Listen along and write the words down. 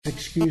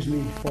Excuse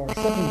me for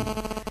sitting.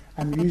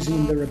 I'm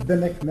using the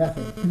rabbinic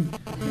method.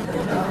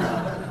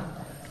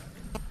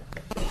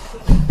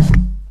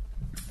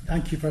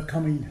 Thank you for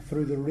coming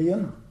through the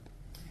rain.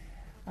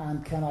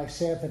 And can I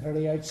say at the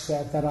very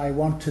outset that I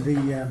want to be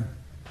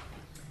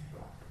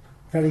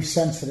very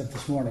sensitive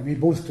this morning. We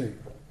both do.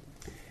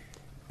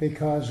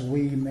 Because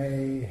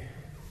we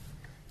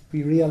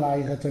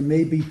realise that there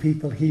may be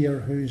people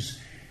here whose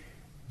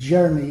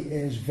journey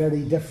is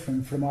very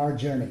different from our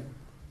journey.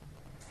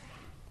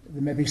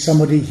 There may be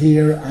somebody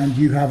here and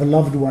you have a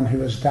loved one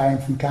who is dying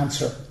from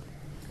cancer.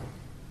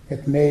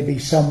 It may be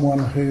someone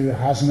who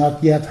has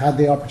not yet had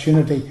the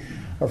opportunity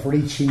of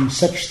reaching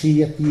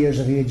 68 years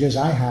of age as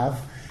I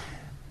have.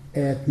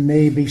 It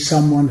may be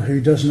someone who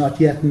does not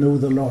yet know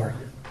the Lord.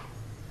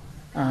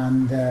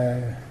 And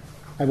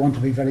I want to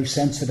be very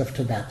sensitive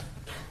to that.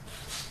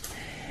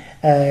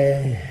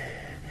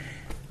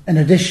 In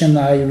addition,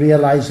 I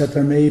realise that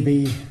there may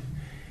be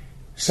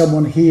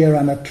someone here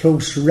and a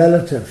close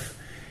relative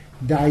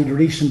died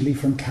recently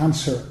from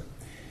cancer,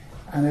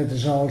 and it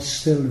is all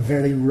still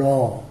very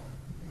raw,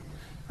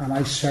 and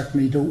I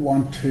certainly don't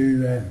want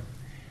to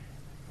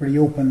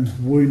reopen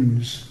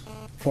wounds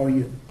for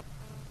you.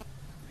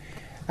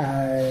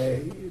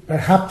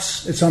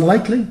 Perhaps it's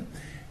unlikely,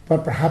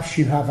 but perhaps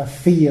you have a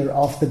fear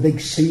of the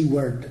big C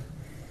word.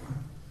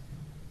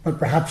 But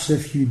perhaps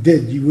if you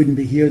did, you wouldn't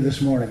be here this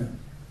morning.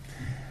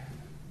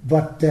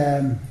 But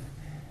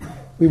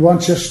we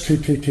want just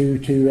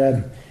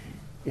to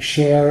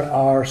share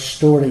our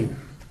story,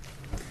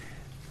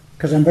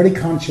 because I'm very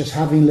conscious,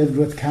 having lived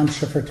with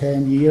cancer for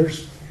 10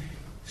 years,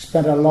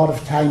 spent a lot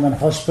of time in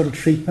hospital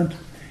treatment,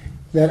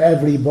 that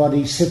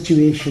everybody's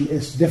situation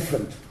is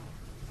different.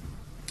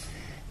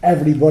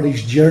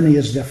 Everybody's journey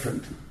is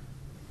different.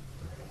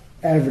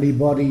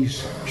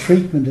 Everybody's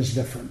treatment is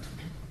different.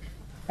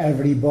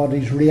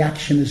 Everybody's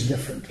reaction is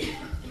different.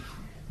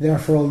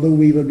 Therefore, although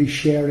we will be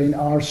sharing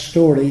our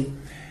story,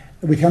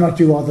 we cannot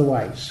do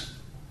otherwise.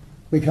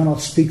 We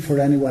cannot speak for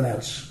anyone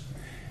else.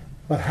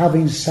 But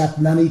having sat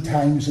many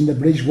times in the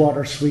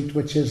Bridgewater Suite,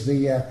 which is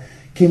the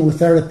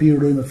chemotherapy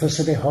room of the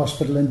City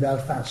Hospital in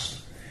Belfast,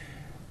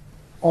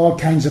 all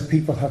kinds of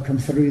people have come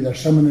through there.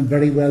 Some of them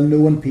very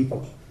well-known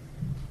people.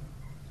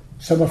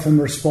 Some of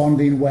them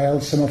responding well,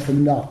 some of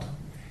them not.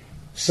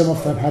 Some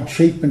of them had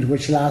treatment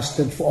which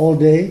lasted all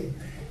day.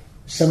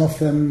 Some of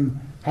them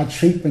had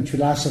treatment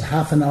which lasted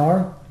half an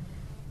hour.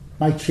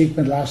 My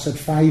treatment lasted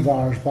 5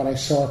 hours, but I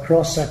saw a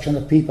cross-section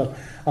of people,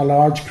 a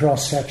large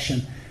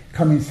cross-section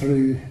coming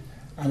through,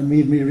 and it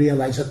made me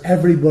realise that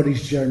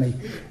everybody's journey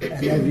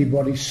and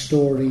everybody's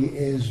story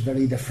is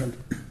very different.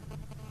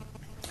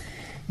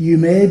 You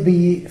may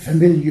be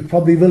familiar, you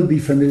probably will be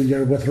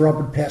familiar with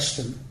Robert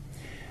Peston.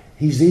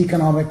 He's the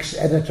economics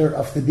editor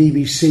of the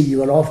BBC.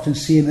 You will often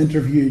see him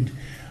interviewed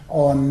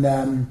on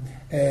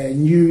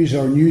News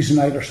or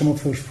Newsnight or some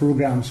of those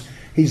programmes.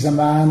 He's a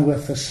man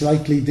with a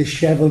slightly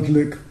dishevelled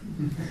look.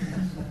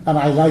 And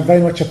I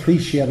very much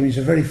appreciate him. He's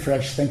a very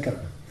fresh thinker.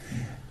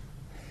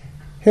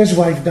 His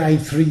wife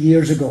died 3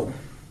 years ago,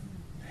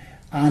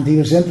 and he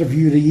was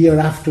interviewed a year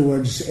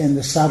afterwards in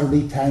the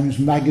Saturday Times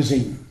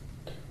magazine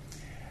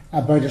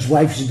about his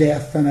wife's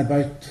death and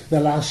about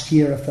the last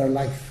year of their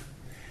life.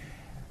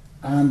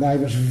 And I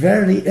was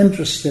very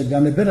interested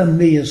and a bit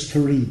amazed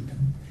to read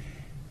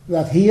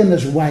that he and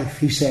his wife,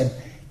 he said,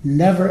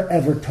 never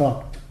ever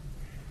talked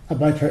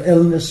about her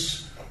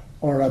illness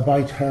or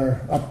about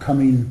her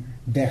upcoming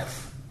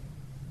death.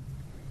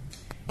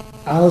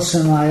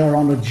 Alison and I are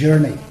on a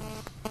journey.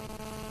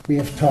 We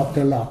have talked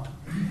a lot.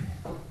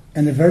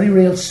 In a very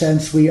real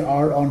sense, we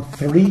are on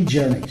 3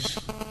 journeys.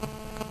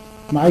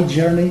 My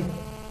journey,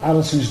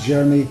 Alison's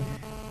journey,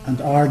 and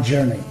our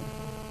journey.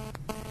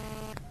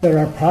 There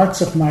are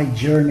parts of my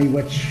journey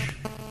which,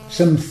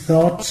 some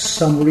thoughts,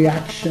 some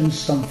reactions,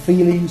 some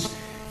feelings,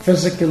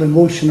 physical,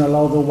 emotional,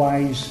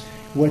 otherwise,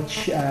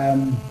 which are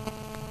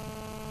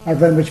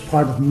very much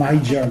part of my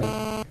journey.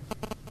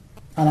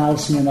 And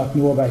Alison may not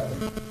know about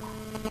them.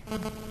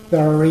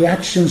 There are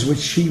reactions which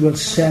she will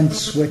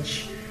sense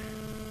which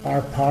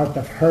are part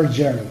of her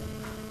journey,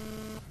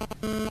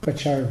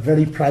 which are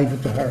very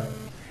private to her.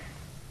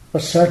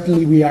 But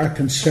certainly we are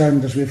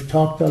concerned, as we've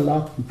talked a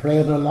lot and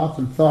prayed a lot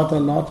and thought a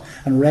lot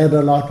and read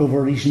a lot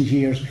over recent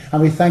years,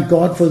 and we thank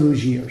God for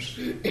those years,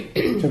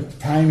 took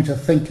time to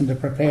think and to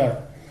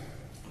prepare,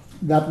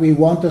 that we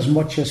want as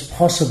much as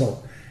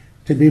possible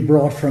to be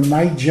brought from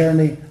my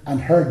journey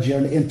and her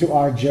journey into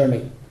our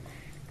journey.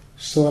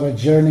 So that a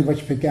journey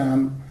which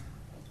began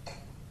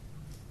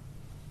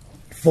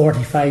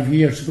 45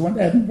 years ago in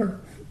Edinburgh,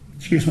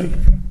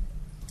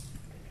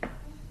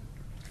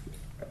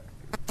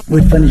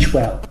 would finish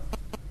well.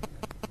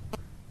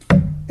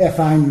 If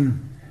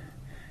I'm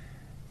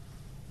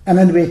in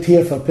any way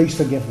tearful, please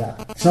forgive that.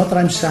 It's not that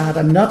I'm sad.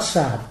 I'm not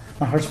sad.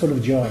 My heart's full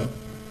of joy.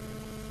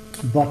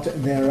 But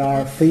there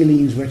are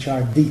feelings which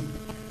are deep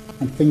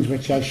and things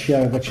which I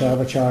share which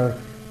are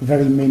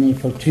very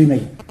meaningful to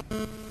me.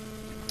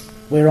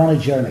 We're on a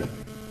journey.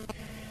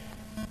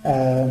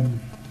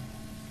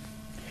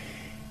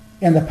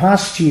 In the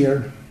past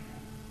year,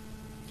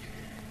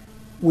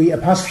 the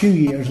past few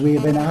years, we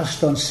have been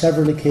asked on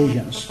several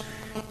occasions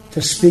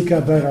to speak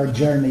about our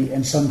journey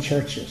in some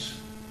churches,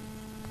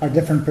 our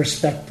different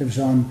perspectives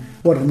on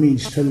what it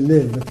means to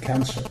live with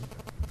cancer.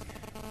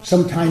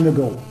 Some time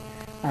ago,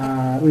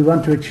 we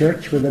went to a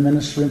church where the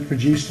minister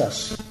introduced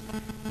us,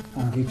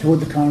 and he told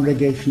the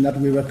congregation that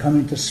we were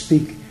coming to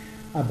speak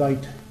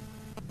about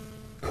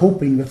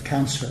coping with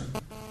cancer.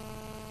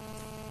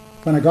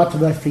 When I got to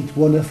my feet,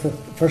 one of the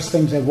first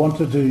things I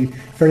wanted to do,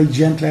 very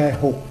gently I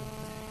hope,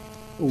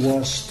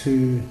 was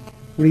to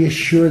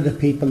reassure the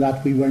people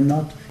that we were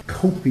not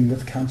coping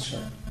with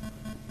cancer.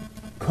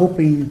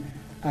 Coping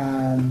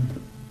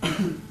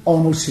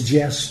almost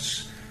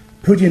suggests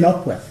putting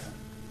up with.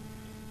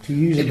 To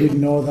use a good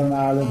Northern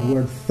Ireland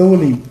word,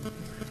 tholing.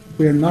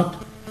 We are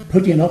not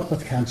putting up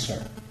with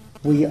cancer.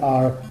 We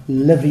are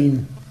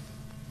living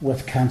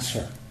with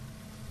cancer.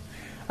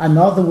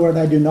 Another word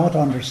I do not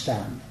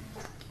understand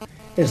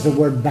is the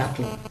word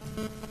battle.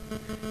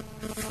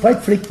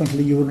 Quite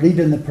frequently you will read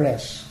in the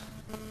press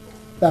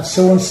that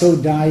so-and-so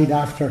died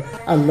after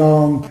a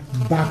long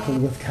battle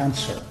with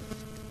cancer.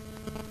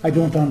 I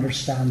don't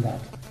understand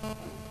that.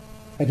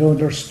 I don't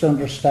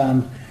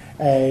understand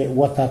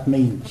what that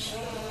means.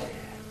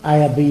 I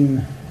have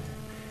been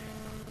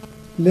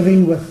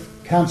living with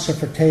cancer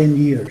for 10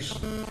 years.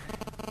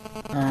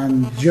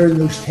 And during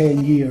those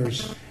 10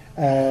 years,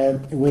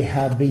 we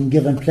have been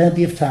given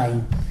plenty of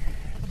time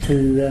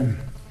to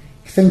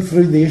think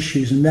through the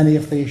issues, and many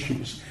of the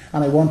issues.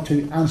 And I want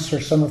to answer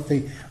some of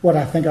what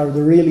I think are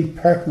the really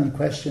pertinent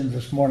questions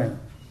this morning.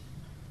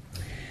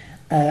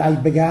 I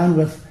began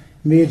with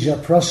major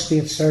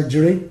prostate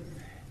surgery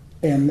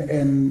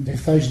in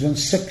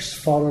 2006,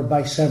 followed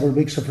by several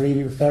weeks of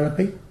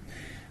radiotherapy.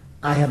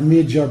 I had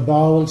major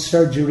bowel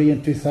surgery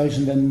in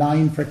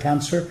 2009 for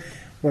cancer,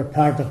 where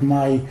part of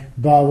my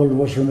bowel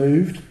was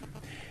removed.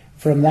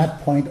 From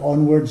that point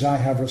onwards, I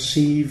have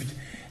received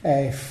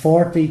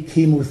 40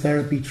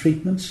 chemotherapy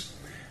treatments.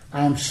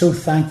 I am so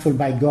thankful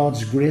by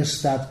God's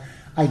grace that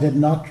I did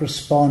not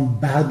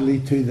respond badly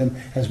to them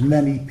as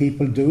many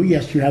people do.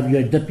 Yes, you have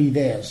your dippy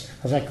days,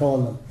 as I call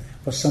them.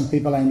 But some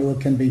people I know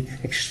can be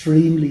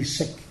extremely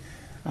sick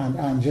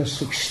and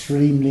just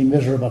extremely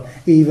miserable,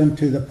 even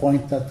to the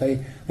point that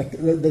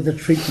the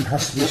treatment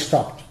has to be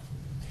stopped.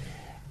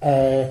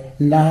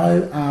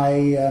 Now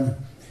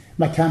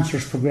my cancer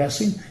is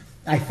progressing.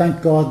 I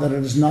thank God that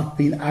it has not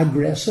been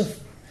aggressive.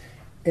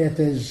 It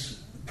is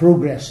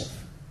progressive.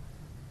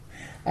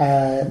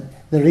 The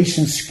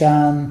recent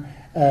scan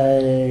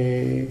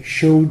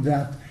showed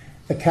that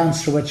the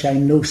cancer, which I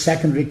know,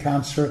 secondary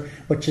cancer,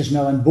 which is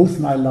now in both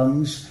my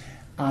lungs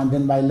and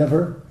in my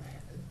liver,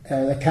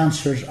 the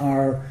cancers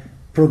are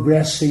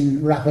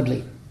progressing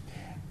rapidly,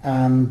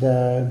 and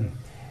and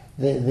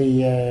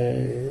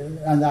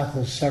that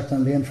is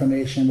certainly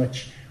information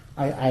which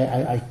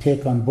I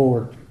take on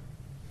board.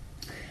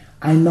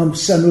 I know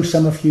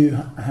some of you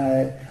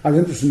are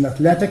interested in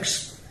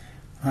athletics.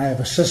 I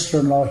have a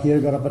sister-in-law here,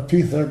 got up at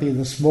 2:30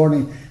 this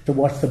morning to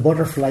watch the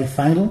butterfly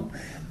final.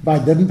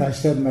 But I didn't, I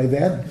stayed in my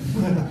bed.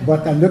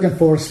 But I'm looking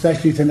forward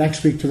especially to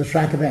next week to the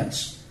track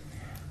events.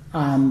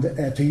 And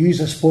to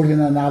use a sporting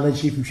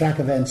analogy from track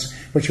events,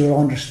 which you will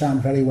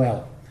understand very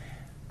well.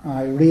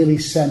 I really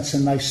sense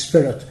in my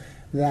spirit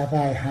that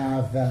I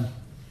have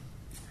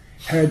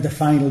heard the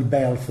final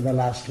bell for the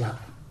last lap.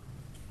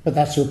 But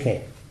that's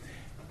okay.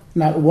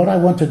 Now, what I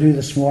want to do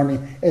this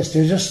morning is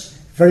to just,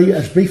 very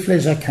as briefly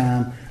as I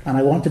can, and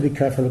I want to be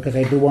careful because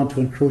I do want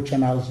to encroach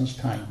on Alison's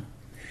time.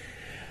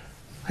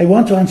 I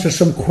want to answer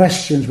some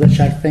questions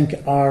which I think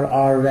are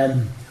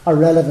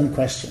relevant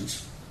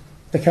questions.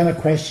 The kind of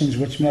questions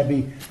which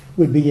maybe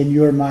would be in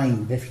your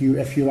mind if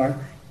you are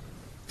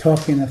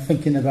talking and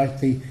thinking about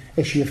the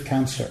issue of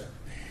cancer.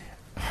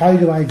 How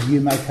do I view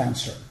my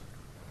cancer?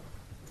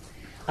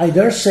 I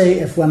dare say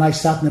if when I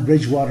sat in the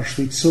Bridgewater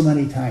Suite so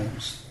many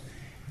times,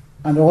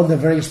 and all the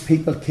various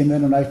people came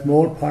in and out from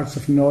all parts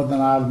of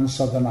Northern Ireland and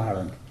Southern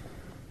Ireland,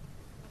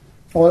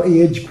 all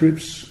age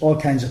groups, all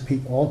kinds of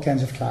people, all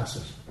kinds of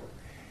classes.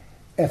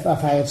 If I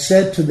had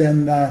said to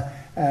them,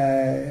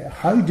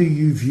 how do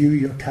you view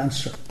your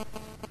cancer?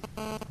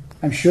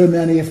 I'm sure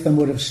many of them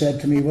would have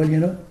said to me, well, you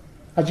know,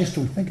 I just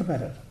don't think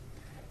about it.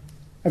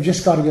 I've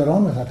just got to get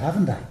on with it,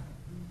 haven't I?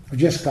 I've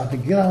just got to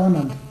get on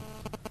and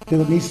do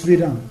what needs to be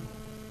done.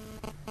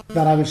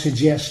 That I would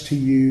suggest to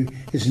you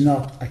is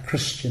not a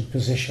Christian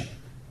position.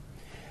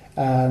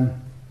 How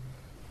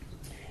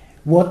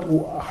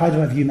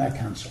do I view my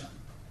cancer?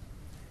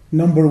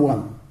 Number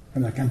one,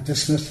 and I can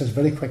dismiss this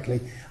very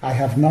quickly, I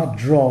have not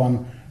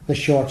drawn the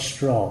short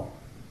straw.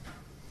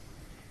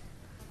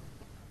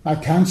 My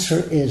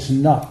cancer is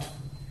not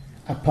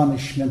a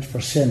punishment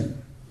for sin.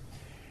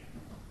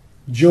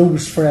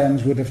 Job's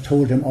friends would have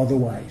told him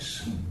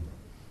otherwise.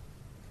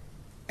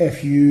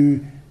 If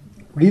you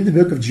read the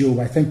book of Job,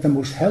 I think the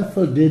most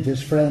helpful thing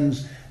his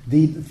friends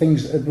did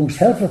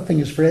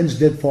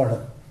for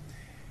him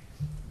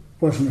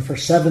was when for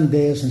 7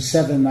 days and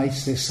 7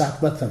 nights they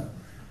sat with him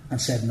and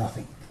said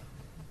nothing.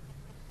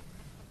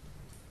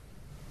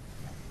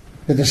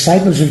 The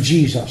disciples of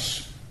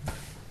Jesus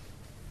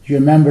Do you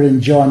remember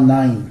in John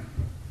 9?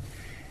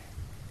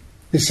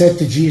 They said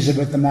to Jesus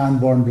about the man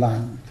born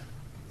blind,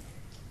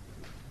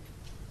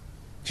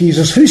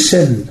 Jesus, who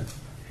sinned,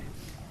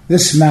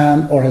 this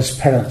man or his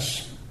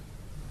parents?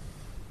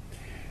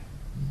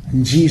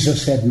 And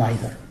Jesus said,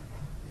 neither.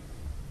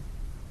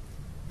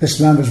 This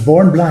man was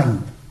born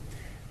blind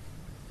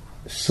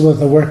so that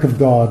the work of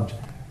God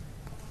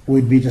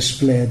would be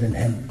displayed in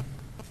him.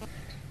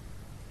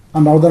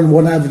 Another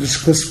one I would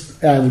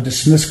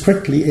dismiss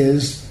quickly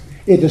is,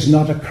 it is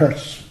not a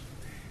curse.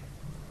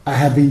 I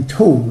have been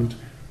told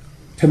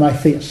to my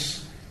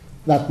face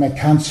that my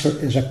cancer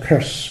is a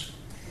curse.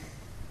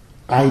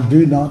 I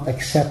do not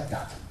accept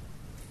that.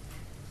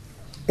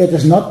 It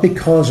is not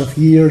because of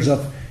years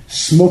of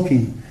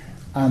smoking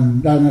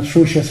and an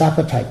atrocious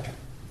appetite.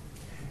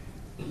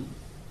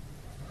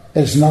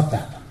 It is not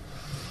that.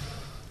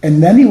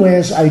 In many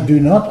ways, we do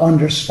not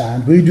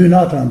understand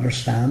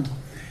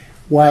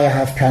why I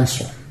have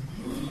cancer.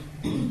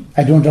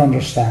 I don't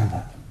understand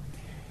that.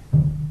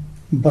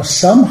 But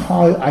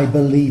somehow I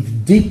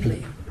believe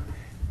deeply,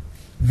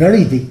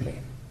 very deeply,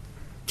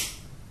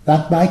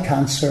 that my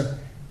cancer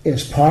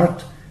is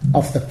part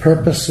of the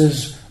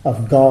purposes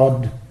of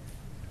God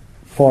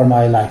for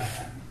my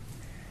life.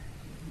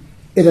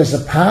 It is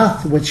a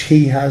path which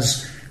He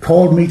has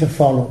called me to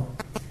follow.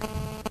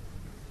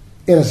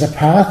 It is a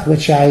path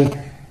which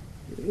I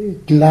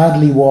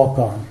gladly walk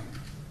on.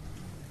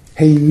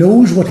 He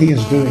knows what He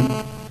is doing.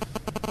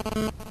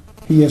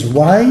 He is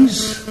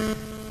wise.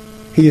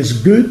 He is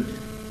good.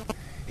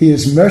 He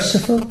is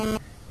merciful.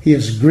 He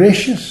is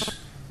gracious.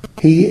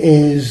 He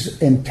is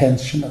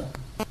intentional.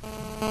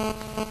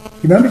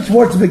 You remember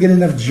towards the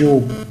beginning of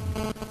Job,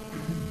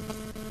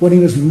 when he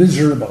was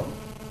miserable,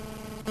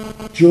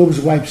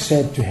 Job's wife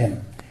said to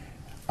him,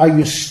 are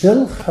you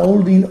still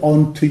holding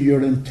on to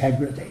your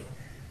integrity?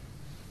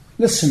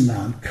 Listen,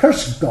 man,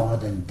 curse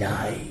God and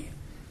die.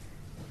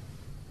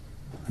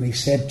 And he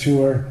said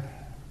to her,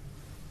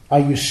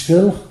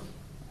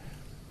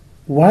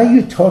 why are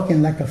you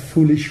talking like a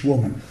foolish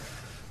woman?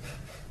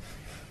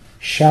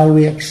 Shall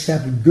we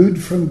accept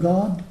good from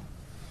God?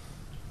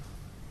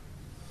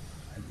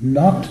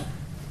 Not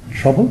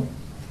trouble?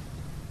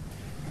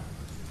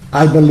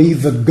 I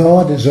believe that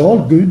God is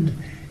all good.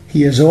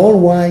 He is all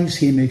wise.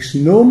 He makes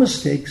no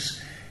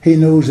mistakes. He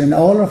knows in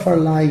all of our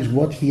lives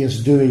what He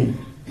is doing.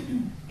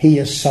 He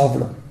is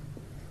sovereign.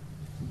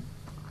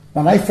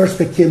 When I first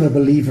became a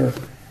believer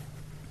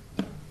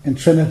in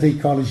Trinity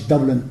College,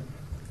 Dublin,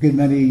 a good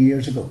many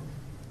years ago,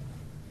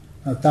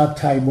 at that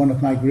time one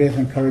of my great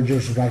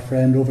encouragers was my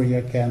friend over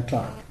here, Ken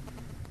Clark,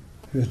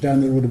 who was down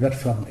the road a bit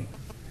from me.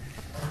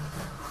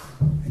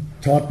 He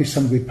taught me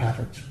some good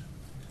patterns.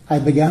 I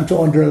began to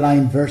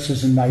underline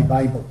verses in my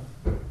Bible,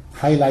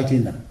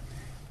 highlighting them.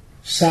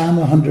 Psalm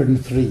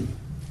 103.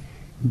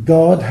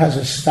 God has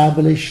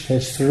established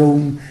His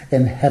throne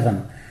in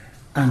heaven,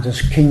 and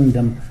His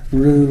kingdom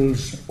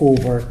rules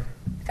over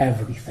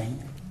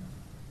everything.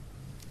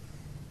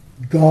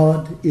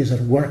 God is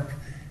at work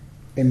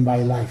in my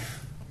life.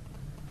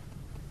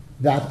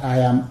 That I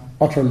am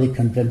utterly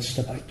convinced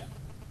about.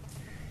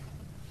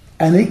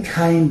 Any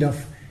kind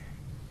of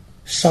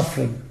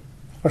suffering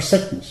or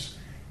sickness,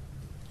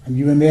 and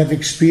you may have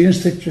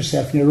experienced it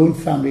yourself in your own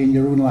family, in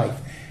your own life,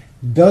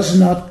 does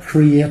not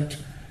create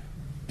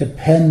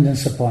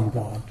dependence upon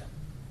God,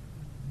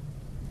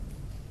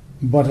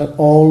 but it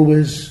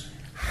always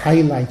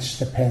highlights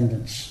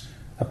dependence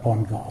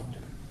upon God.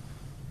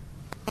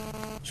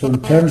 So in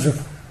terms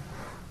of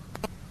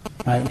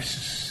my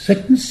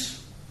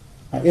sickness,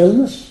 my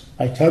illness,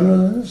 my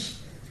terminal illness,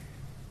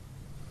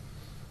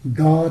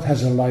 God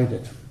has allowed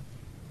it,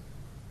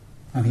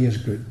 and He is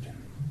good.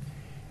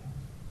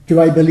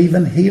 Do I believe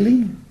in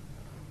healing?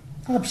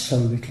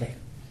 Absolutely.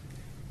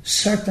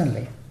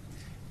 Certainly.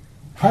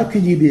 How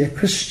can you be a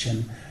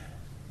Christian?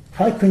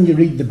 How can you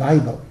read the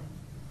Bible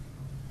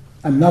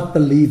and not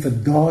believe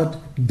that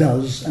God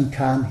does and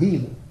can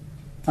heal,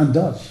 and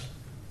does?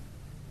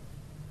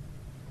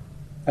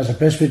 As a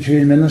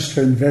Presbyterian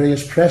minister in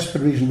various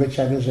presbyteries in which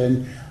I was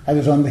in, I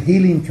was on the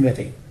healing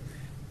committee,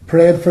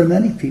 prayed for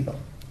many people,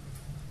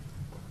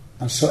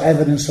 and saw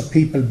evidence of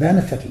people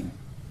benefiting.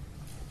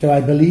 Do I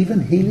believe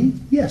in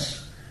healing?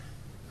 Yes.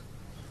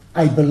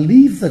 I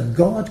believe that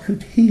God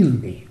could heal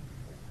me.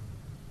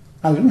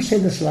 I don't say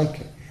this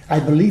lightly. I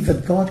believe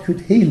that God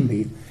could heal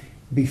me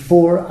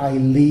before I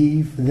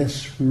leave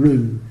this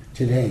room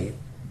today,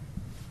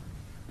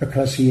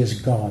 because He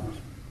is God.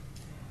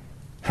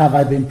 Have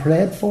I been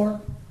prayed for?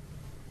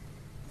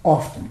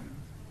 Often.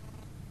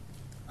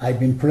 I've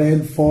been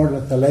prayed for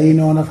with the laying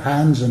on of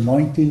hands,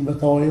 anointing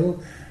with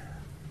oil.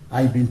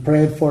 I've been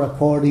prayed for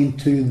according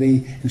to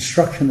the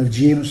instruction of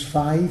James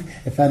 5.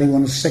 If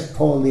anyone is sick,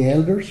 call the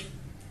elders.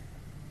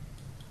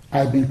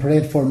 I've been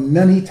prayed for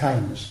many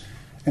times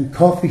in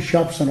coffee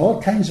shops and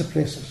all kinds of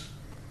places.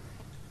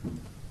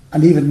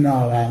 And even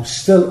now I am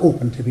still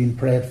open to being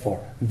prayed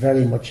for,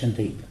 very much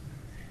indeed.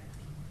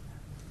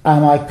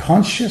 Am I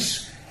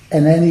conscious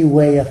in any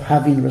way of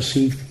having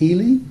received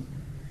healing?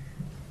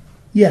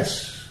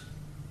 Yes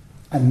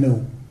and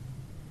no.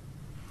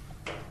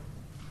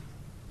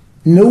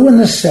 No, in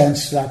the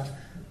sense that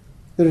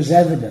there is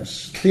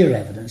evidence, clear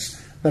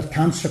evidence, that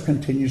cancer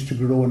continues to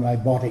grow in my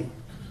body.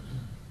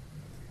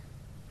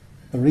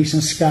 The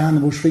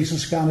most recent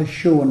scan has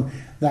shown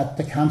that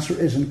the cancer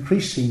is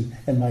increasing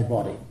in my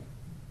body.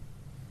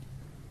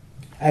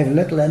 I have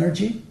little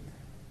energy.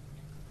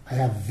 I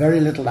have very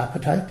little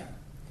appetite.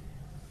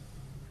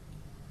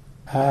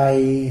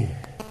 I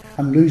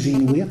am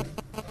losing weight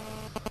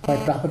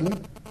quite rapidly.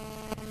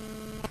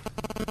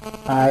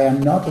 I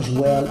am not as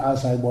well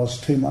as I was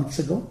 2 months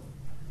ago.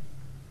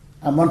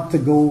 A month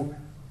ago,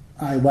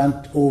 I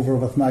went over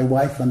with my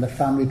wife and the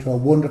family to a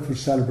wonderful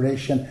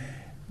celebration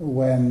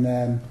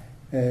when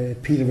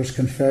Peter was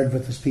conferred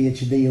with his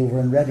PhD over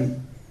in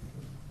Reading.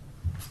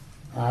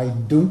 I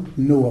don't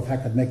know if I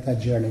could make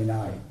that journey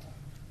now.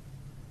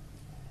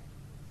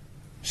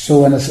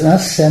 So in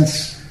that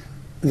sense,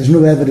 there's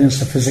no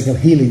evidence of physical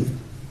healing.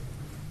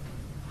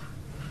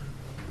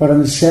 But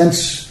in a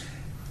sense,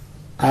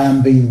 I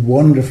am being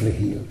wonderfully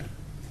healed.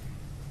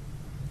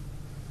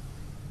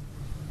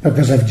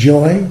 Because I have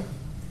joy,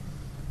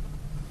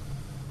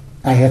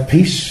 I have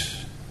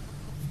peace,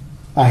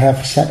 I have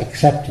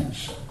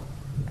acceptance.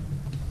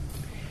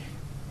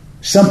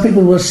 Some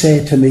people will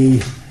say to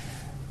me,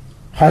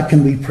 how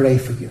can we pray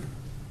for you?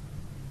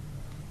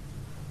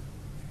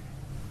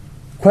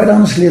 Quite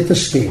honestly, at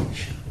this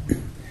stage,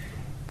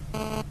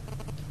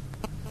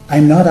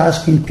 I'm not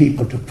asking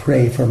people to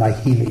pray for my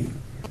healing.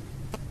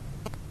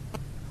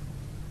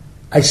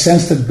 I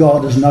sense that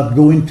God is not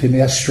going to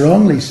me. I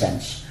strongly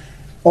sense.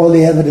 All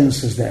the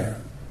evidence is there.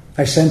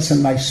 I sense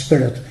in my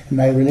spirit, in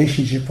my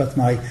relationship with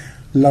my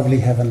lovely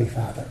Heavenly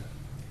Father,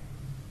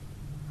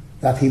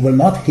 that He will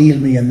not heal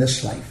me in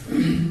this life,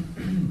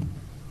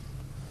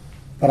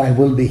 but I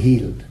will be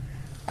healed.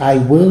 I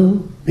will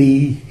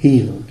be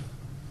healed.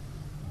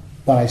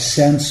 But I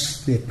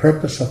sense the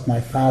purpose of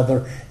my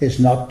Father is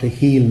not to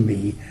heal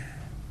me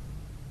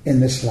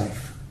in this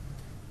life.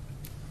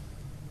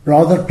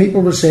 Rather,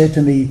 people will say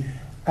to me,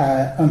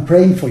 I'm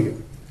praying for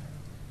you.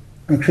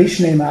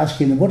 Increasingly I'm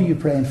asking them, what are you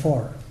praying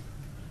for?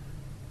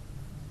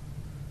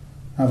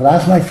 I will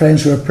ask my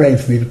friends who are praying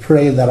for me to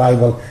pray that I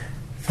will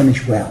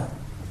finish well,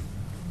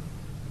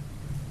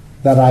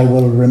 that I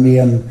will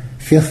remain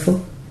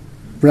faithful,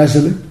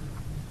 resolute,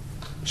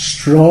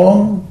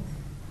 strong,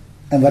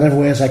 in whatever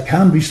ways I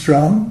can be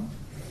strong,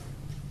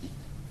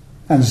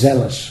 and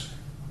zealous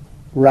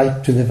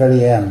right to the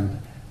very end,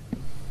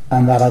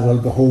 and that I will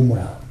go home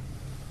well.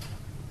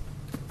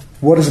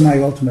 What is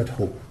my ultimate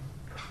hope?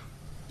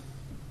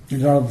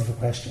 These are all the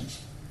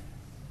questions.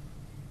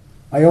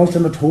 My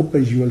ultimate hope,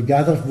 as you will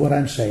gather from what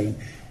I'm saying,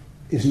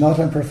 is not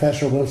in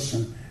Professor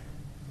Wilson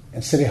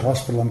in City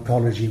Hospital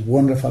Oncology,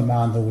 wonderful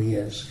man though he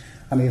is,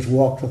 and he has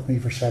walked with me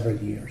for several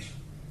years.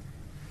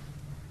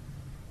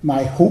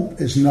 My hope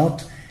is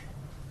not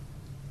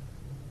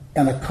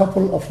in a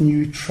couple of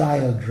new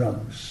trial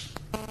drugs,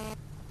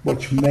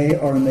 which may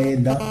or may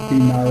not be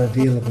now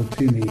available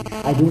to me.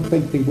 I don't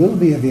think they will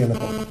be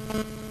available.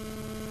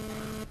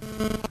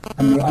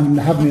 And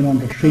have been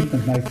under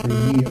treatment now for a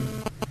year.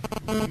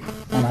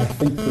 And I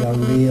think they are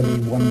really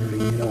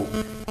wondering,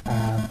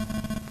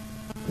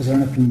 is there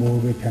anything more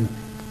we can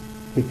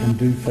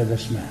do for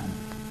this man?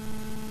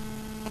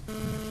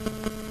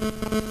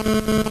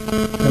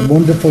 The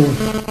wonderful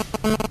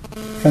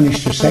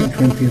finish to 2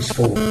 Corinthians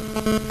 4.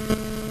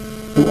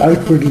 Though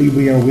outwardly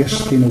we are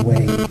wasting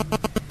away,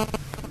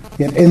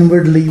 yet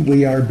inwardly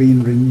we are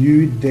being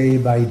renewed day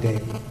by day.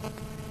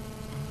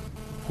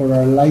 For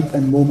our light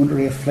and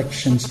momentary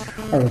afflictions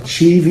are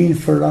achieving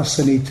for us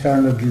an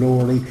eternal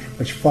glory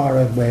which far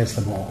outweighs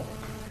them all.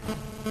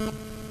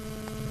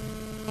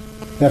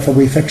 Therefore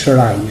we fix our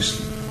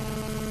eyes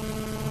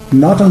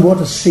not on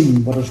what is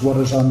seen, but as what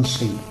is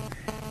unseen.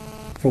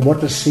 For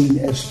what is seen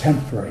is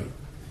temporary,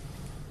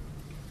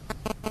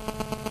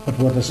 but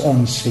what is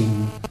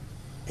unseen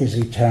is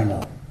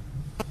eternal.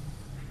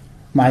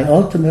 My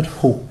ultimate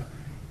hope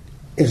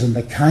is in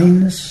the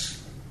kindness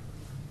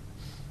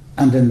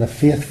and in the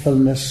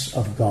faithfulness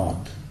of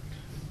God.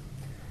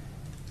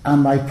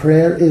 And my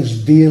prayer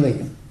is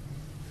daily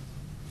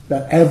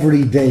that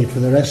every day for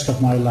the rest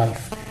of my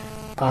life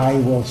I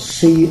will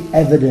see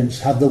evidence,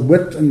 have the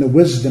wit and the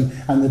wisdom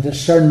and the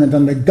discernment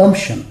and the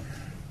gumption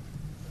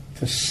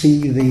to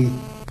see the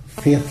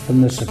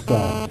faithfulness of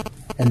God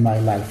in my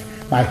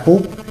life. My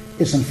hope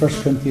is in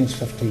 1 Corinthians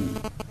 15.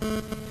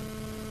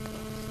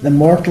 The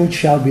mortal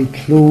shall be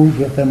clothed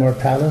with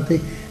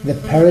immortality, the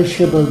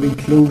perishable be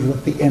clothed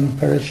with the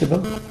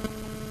imperishable,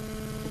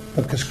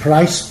 because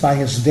Christ, by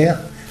his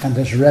death and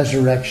his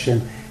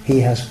resurrection, he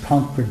has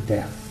conquered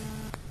death.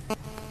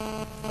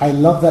 I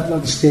love that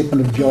little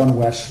statement of John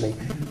Wesley.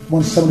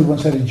 Somebody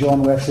once said to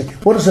John Wesley,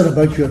 what is it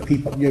about your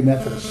people, your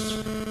Methodists?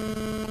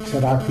 He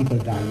said, our people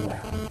die well.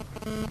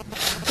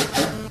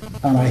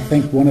 And I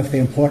think one of the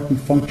important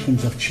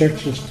functions of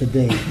churches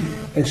today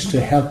is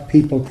to help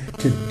people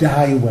to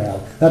die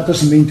well. That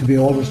doesn't mean to be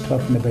always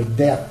talking about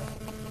death,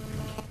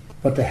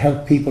 but to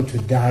help people to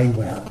die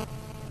well,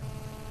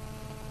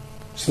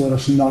 so that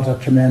it's not a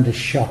tremendous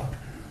shock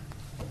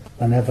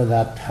whenever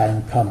that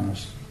time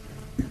comes.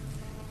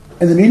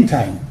 In the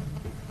meantime,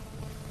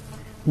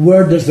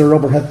 where does the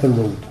rubber hit the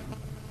road?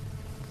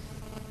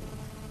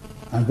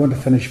 I'm going to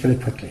finish very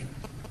quickly.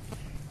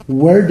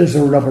 Where does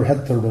the rubber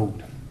hit the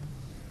road?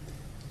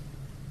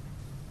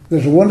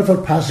 There's a wonderful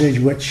passage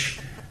which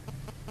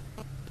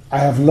I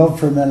have loved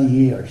for many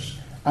years,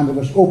 and it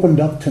was opened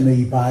up to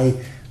me by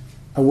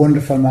a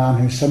wonderful man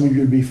who some of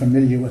you will be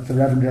familiar with, the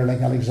Reverend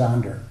Erling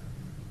Alexander,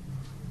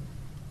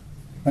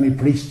 when he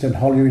preached in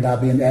Holyrood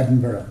Abbey in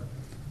Edinburgh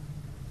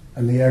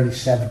in the early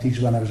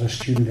 70s when I was a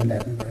student in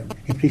Edinburgh.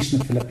 He preached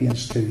in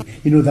Philippians 2.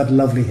 You know that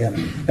lovely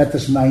hymn, "Let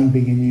this mind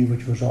be in you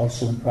which was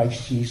also in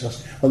Christ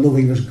Jesus, although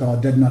he was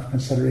God, did not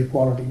consider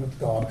equality with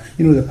God."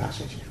 You know the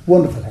passage.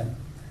 Wonderful hymn.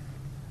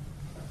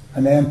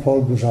 And then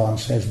Paul goes on and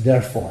says,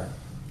 "Therefore,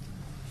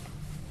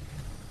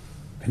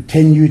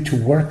 continue to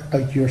work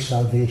out your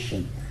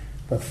salvation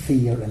with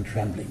fear and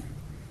trembling."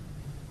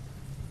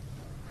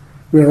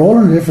 We're all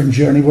on a different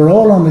journey. We're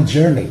all on a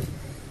journey.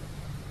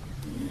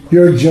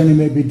 Your journey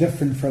may be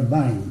different from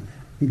mine.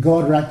 And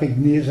God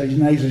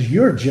recognizes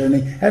your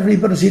journey every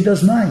bit as he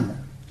does mine.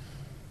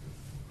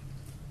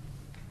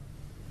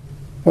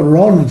 But we're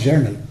all on a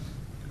journey.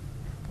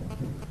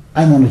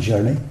 I'm on a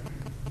journey.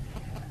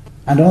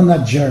 And on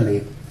that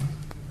journey,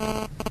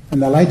 in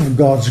the light of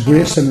God's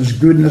grace and his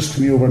goodness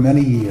to me over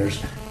many years,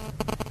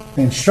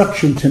 the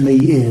instruction to me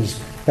is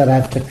that I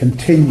have to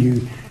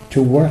continue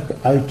to work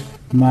out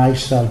my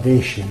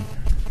salvation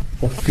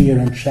with fear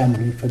and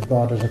trembling, for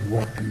God is at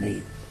work in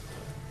me.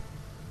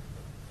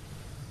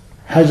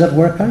 How does that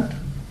work out?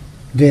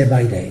 Day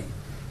by day.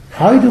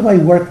 How do I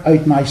work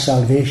out my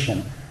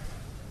salvation?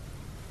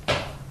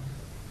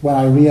 When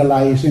I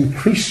realize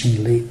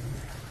increasingly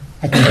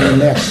I can do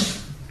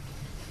less.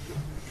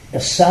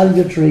 It's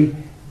salutary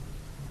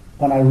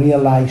when I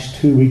realized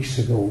 2 weeks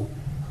ago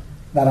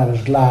that I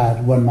was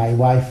glad when my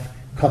wife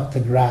cut the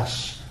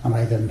grass and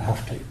I didn't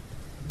have to.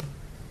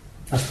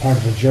 That's part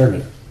of the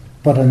journey.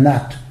 But in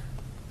that,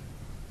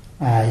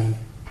 I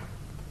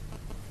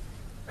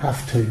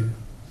have to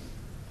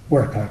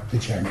work out the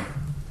journey.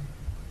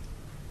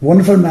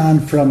 Wonderful man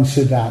from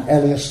Sudan,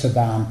 Elias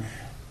Sudan,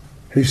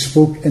 who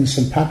spoke in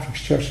St.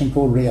 Patrick's Church in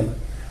Coleraine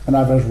when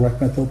I was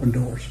working with Open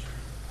Doors.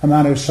 A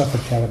man who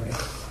suffered terribly.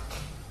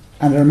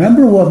 And I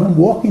remember him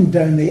walking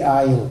down the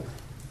aisle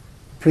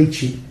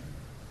preaching.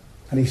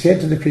 And he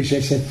said to the preacher,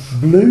 he said,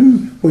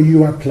 "Bloom where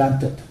you are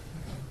planted."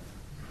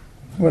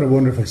 What a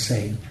wonderful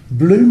saying.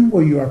 Bloom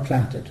where you are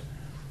planted.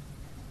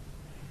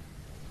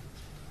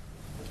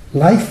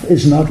 Life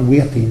is not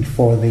waiting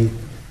for the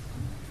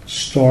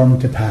storm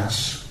to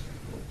pass.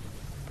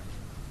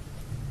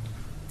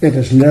 It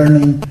is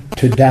learning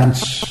to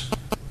dance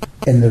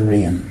in the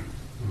rain.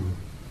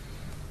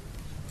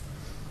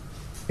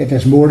 It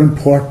is more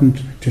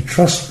important to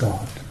trust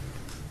God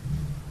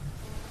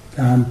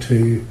than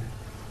to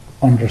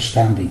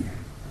understanding.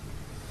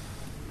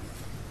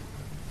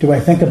 Do I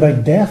think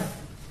about death?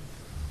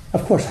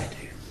 Of course I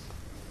do.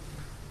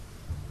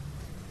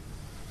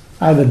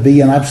 I would be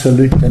in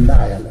absolute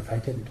denial if I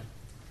didn't.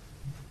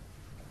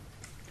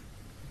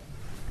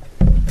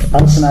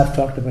 Alice and I have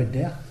talked about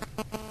death.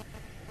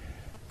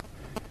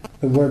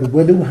 The word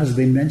widow has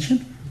been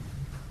mentioned.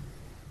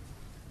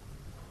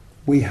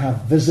 We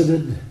have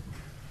visited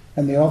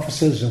in the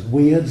offices of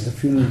Wades, the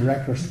funeral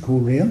directors of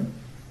Coleraine.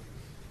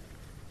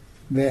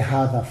 They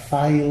have a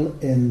file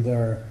in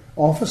their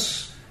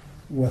office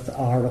with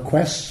our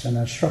requests and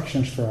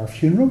instructions for our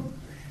funeral.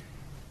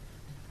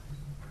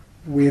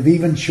 We have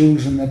even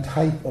chosen the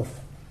type of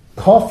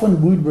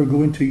coffin wood we're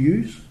going to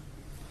use.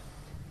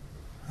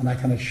 And I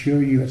can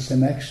assure you it's the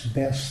next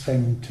best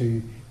thing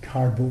to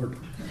cardboard.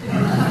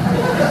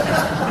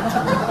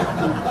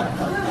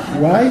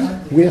 Why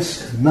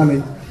waste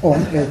money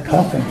on a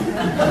coffin?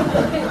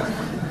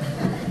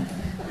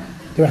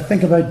 Do I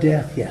think about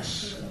death?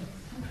 Yes.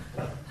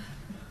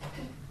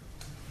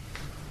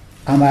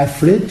 Am I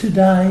afraid to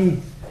die?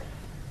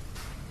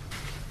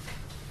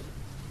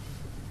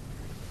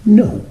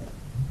 No.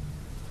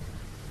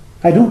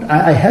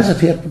 I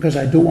hesitate because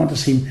I don't want to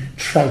seem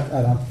trite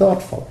and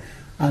unthoughtful.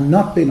 I'm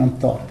not being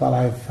unthoughtful.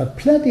 I've had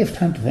plenty of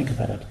time to think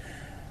about it.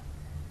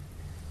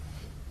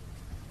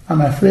 Am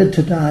I afraid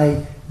to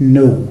die?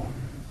 No.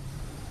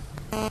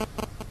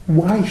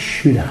 Why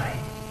should I?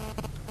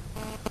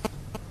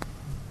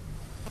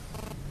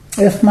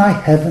 If my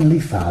Heavenly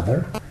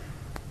Father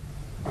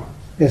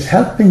is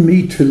helping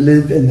me to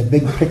live in the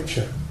big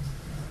picture,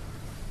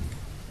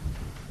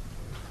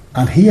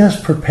 and he has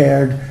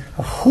prepared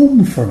a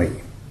home for me,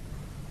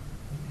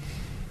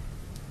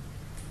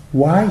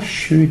 why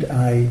should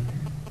I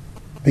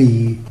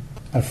be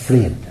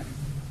afraid?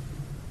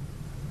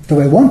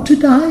 Do I want to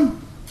die?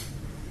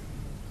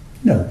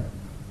 No.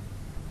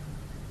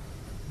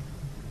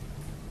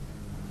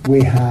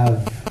 We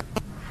have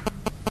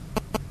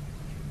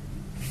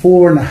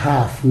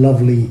 4.5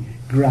 lovely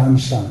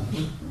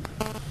grandsons.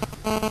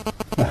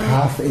 The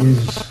half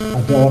is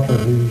a daughter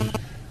who's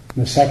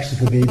the sex of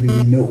the baby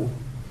we know.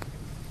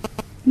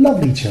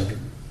 Lovely children.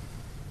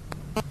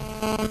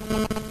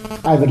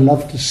 I would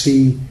love to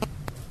see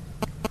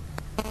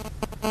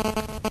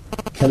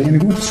Killian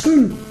going to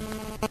school.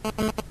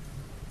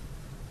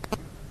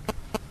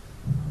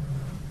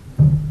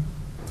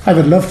 I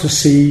would love to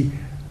see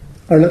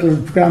our little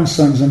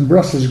grandsons in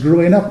Brussels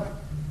growing up.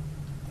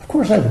 Of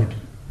course I would.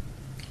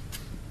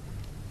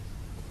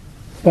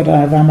 But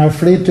am I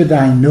afraid to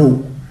die?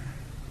 No.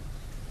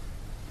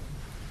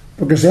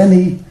 Because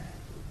any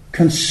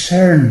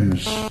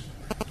concerns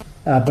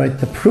about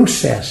the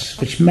process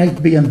which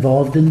might be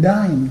involved in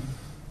dying,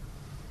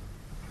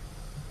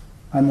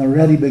 I'm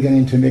already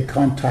beginning to make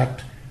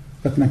contact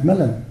with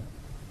Macmillan.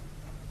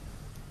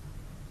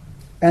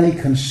 Any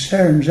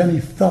concerns, any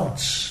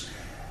thoughts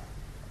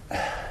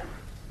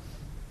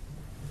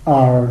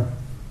are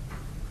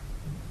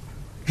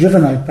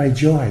driven out by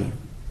joy.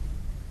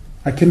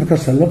 I came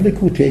across a lovely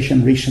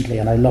quotation recently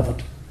and I love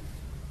it.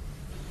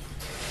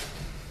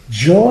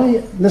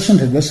 Joy, listen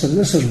to this,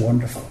 this is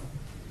wonderful.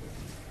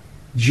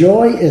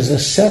 Joy is a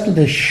settled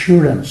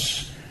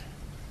assurance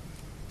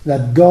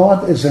that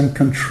God is in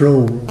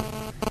control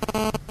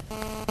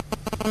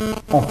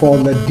of all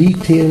the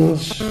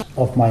details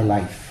of my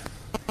life.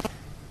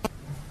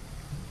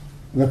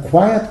 The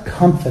quiet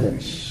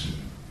confidence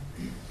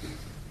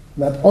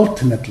that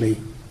ultimately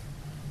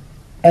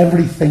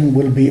everything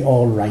will be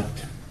all right.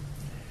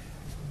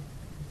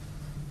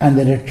 And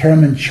the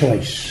determined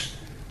choice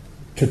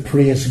to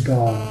praise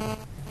God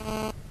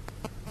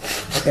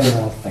in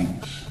all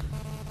things.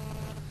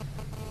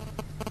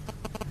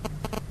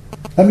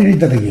 Let me read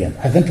that again.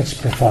 I think it's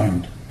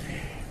profound.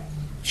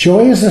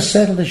 Joy is a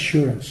settled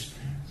assurance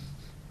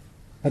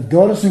that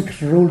God is in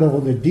control of all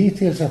the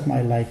details of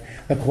my life,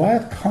 the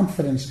quiet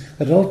confidence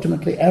that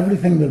ultimately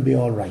everything will be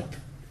all right,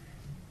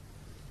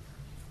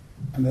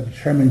 and the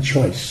determined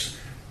choice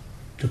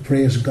to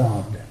praise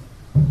God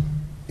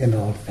in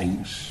all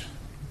things.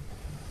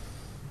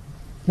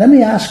 Let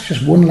me ask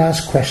just one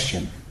last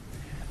question,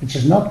 which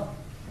is not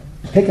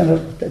taking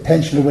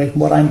attention away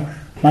from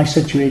my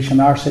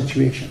situation, our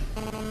situation.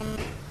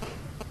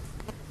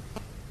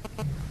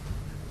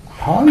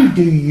 How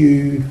do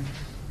you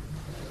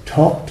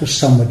talk to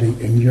somebody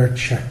in your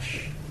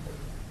church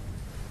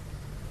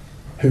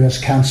who has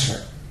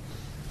cancer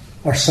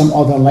or some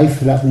other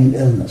life-threatening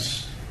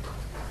illness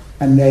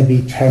and may be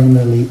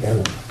terminally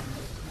ill?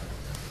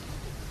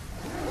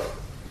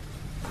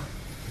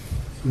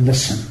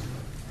 Listen.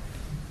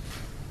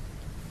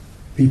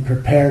 Be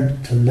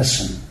prepared to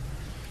listen.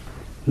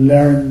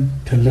 Learn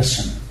to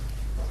listen.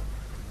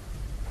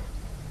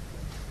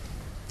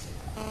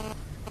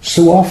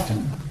 So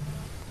often,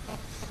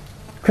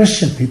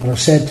 Christian people have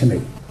said to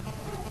me,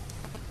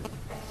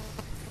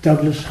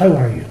 Douglas, how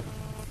are you?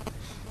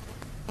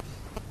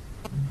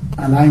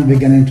 And I'm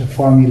beginning to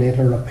formulate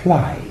a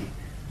reply.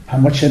 How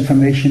much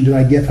information do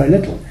I give? How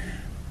little?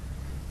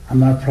 And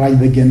my reply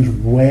begins,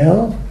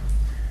 well,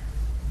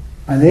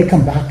 and they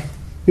come back,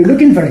 you're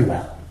looking very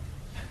well.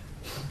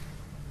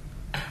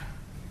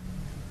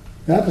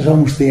 That is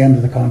almost the end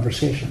of the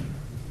conversation.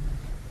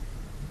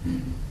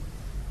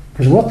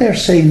 Because what they're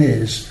saying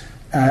is,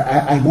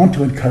 I want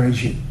to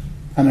encourage you.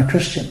 I'm a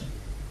Christian.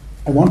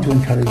 I want to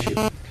encourage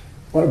you.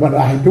 But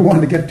I don't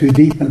want to get too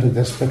deep into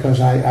this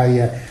because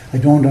I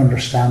don't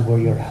understand where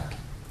you're at.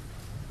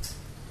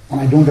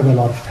 And I don't have a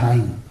lot of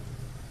time.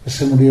 There's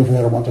somebody over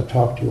there I want to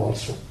talk to you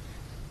also.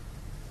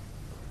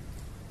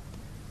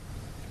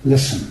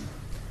 Listen.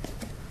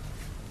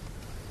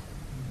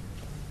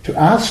 To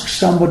ask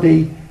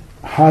somebody,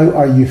 how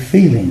are you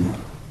feeling,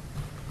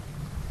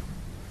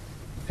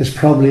 is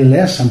probably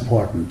less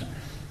important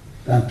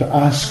than to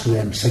ask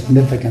them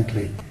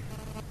significantly,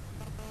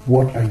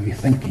 what are you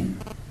thinking?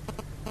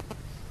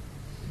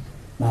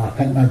 Now, I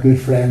think my good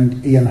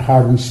friend Ian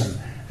Hardinson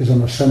is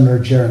on a similar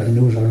journey. He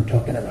knows what I'm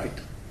talking about.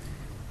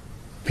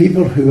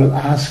 People who will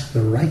ask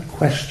the right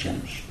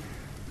questions,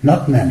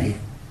 not many,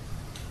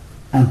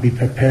 and be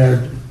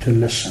prepared to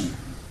listen.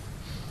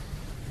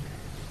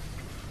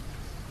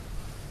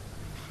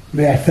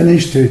 May I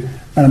finish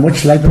on a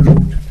much lighter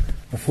note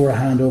before I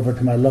hand over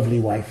to my lovely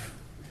wife.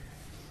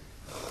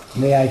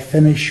 May I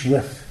finish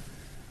with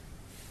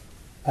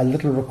a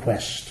little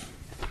request.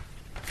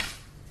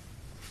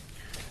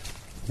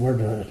 Where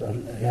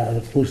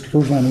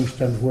close my nose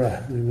down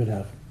where we would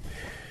have.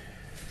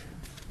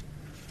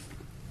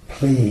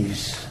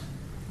 Please,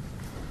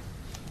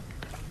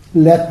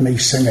 let me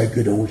sing a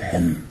good old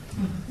hymn.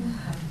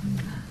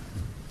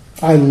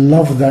 I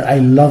love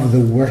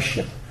the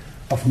worship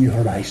of New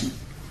Horizon.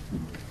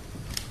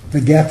 The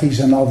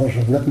Gettys and others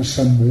have written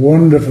some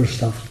wonderful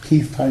stuff.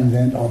 Keith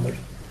Townsend, others.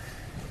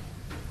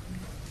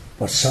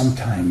 But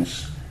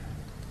sometimes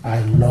I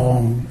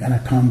long in a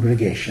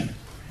congregation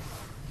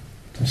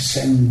to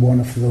sing one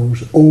of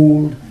those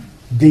old,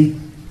 deep,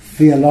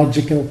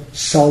 theological,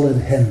 solid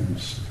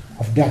hymns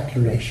of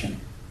declaration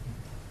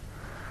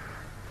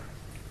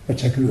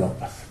which I grew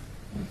up with.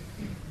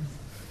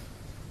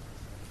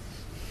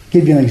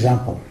 Give you an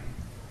example.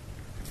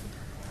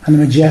 In the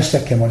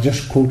Majestic hymn, I'll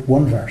just quote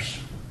one verse.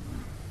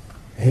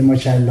 A hymn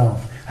which I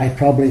love. I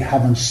probably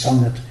haven't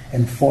sung it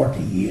in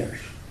 40 years.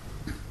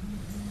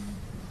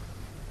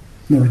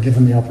 Nor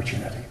given the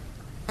opportunity.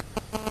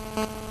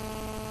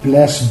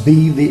 Blessed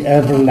be the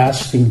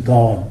everlasting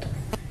God,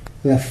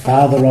 the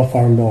Father of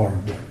our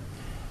Lord.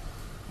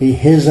 Be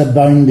his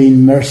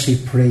abounding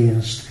mercy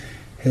praised,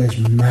 his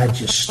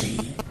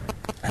majesty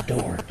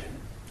adored.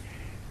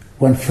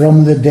 When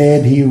from the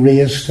dead he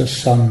raised his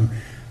Son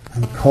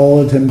and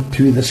called him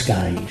to the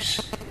skies,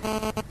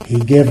 he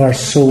gave our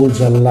souls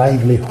a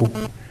lively hope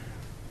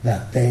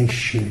that they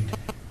should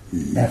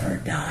never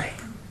die.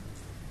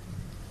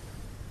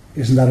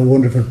 Isn't that a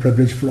wonderful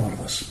privilege for all of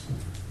us?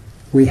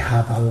 We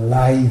have a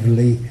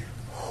lively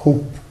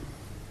hope,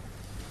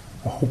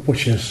 a hope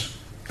which is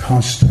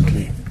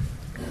constantly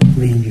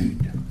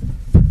renewed.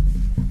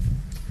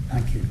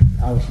 Thank you.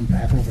 Alison,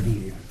 back over to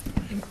you.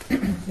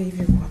 Leave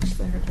your watch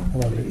there, don't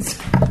please.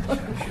 Sure.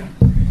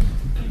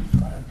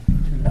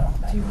 Too long.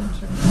 Do you want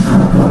to?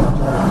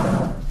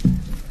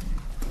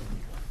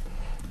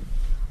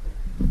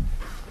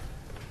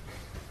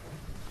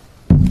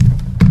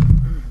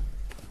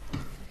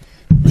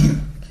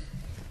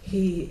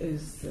 He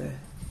is the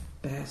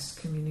best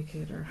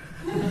communicator.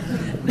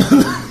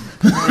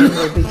 Mine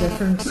will be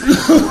different.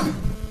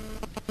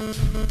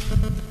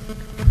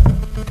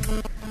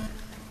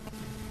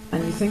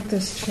 And you think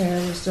this chair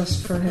was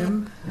just for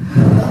him?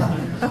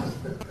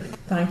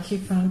 Thank you,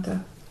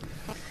 Fanta.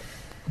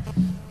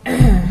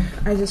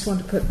 I just want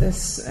to put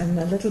this in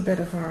a little bit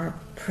of our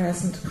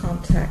present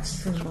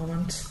context for a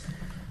moment.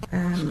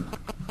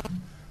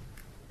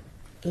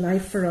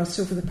 Life for us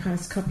over the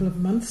past couple of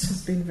months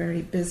has been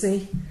very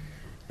busy.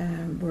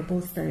 We're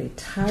both very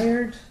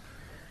tired.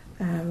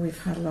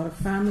 We've had a lot of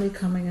family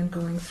coming and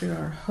going through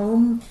our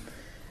home.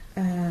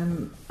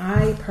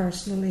 I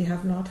personally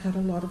have not had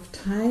a lot of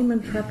time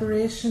in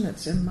preparation.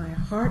 It's in my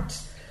heart.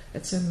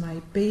 It's in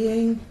my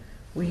being.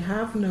 We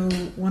have no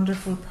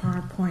wonderful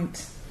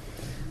PowerPoint.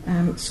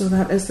 So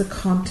that is the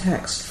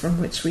context from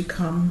which we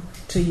come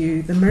to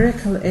you. The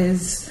miracle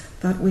is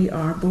that we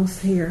are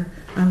both here,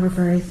 and we're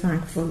very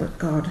thankful that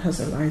God has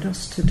allowed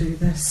us to do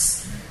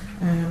this,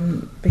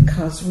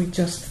 because we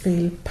just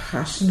feel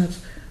passionate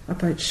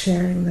about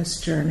sharing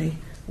this journey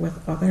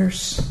with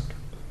others.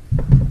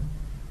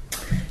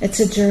 It's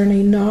a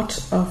journey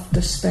not of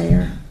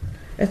despair.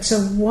 It's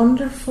a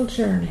wonderful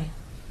journey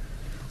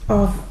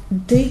of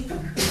deep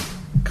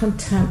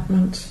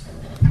contentment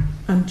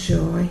and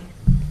joy.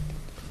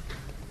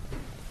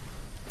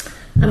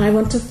 And I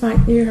want to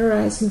thank New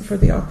Horizon for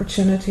the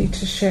opportunity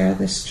to share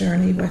this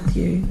journey with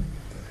you.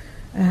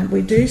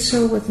 We do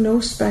so with no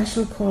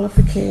special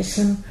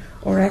qualification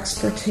or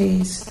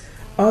expertise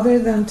other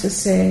than to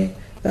say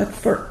that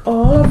for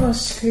all of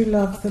us who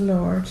love the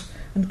Lord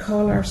and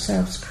call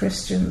ourselves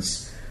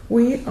Christians,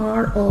 we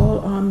are all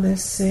on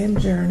this same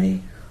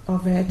journey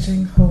of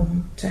edging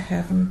home to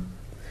heaven.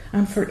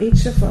 And for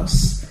each of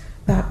us,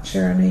 that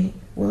journey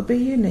will be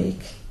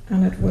unique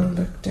and it will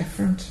look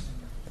different.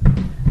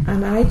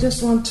 And I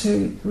just want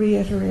to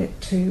reiterate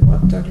to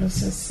what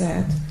Douglas has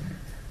said.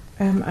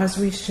 As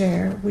we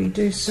share, we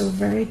do so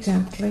very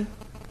gently,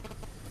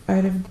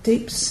 out of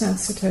deep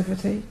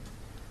sensitivity.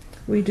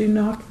 We do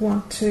not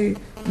want to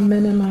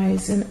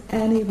minimize in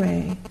any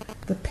way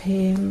the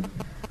pain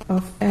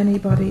of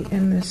anybody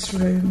in this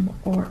room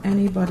or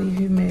anybody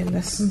who may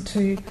listen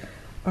to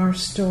our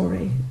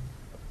story.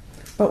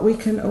 But we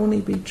can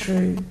only be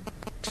true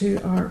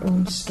to our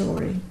own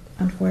story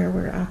and where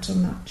we're at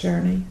on that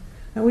journey.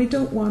 And we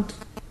don't want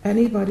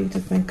anybody to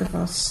think of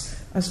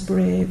us as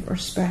brave or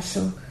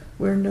special.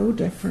 We're no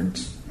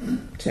different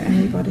to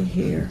anybody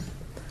here.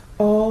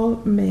 All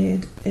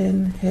made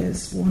in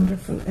his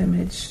wonderful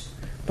image,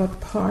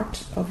 but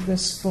part of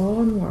this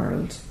fallen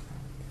world,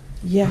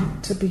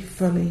 yet to be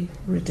fully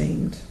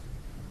redeemed.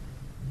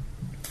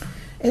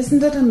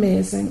 Isn't it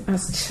amazing,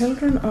 as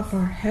children of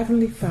our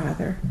Heavenly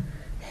Father,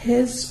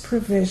 his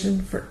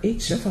provision for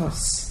each of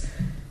us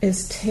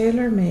is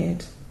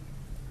tailor-made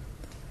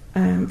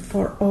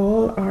for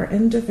all our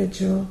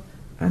individual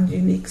and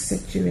unique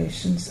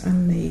situations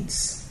and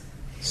needs.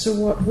 So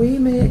what we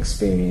may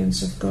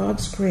experience of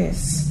God's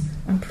grace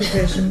and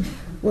provision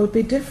will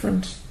be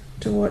different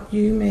to what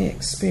you may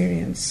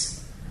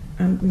experience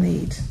and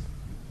need.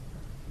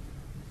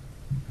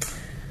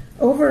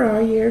 Over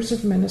our years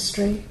of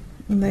ministry,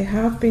 and they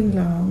have been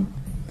long,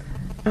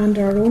 and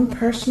our own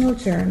personal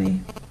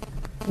journey,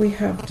 we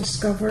have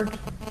discovered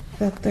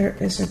that there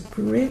is a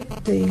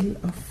great deal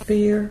of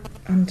fear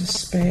and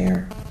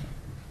despair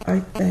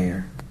out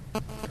there.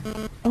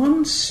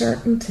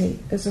 Uncertainty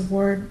is a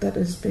word that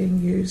is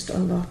being used a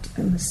lot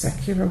in the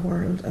secular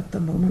world at the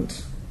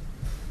moment.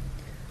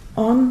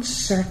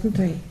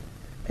 Uncertainty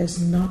is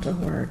not a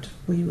word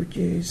we would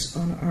use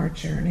on our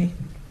journey.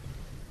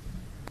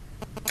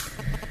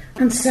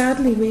 And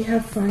sadly, we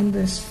have found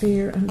this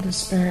fear and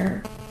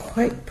despair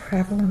quite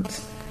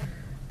prevalent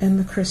in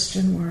the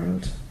Christian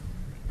world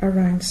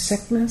around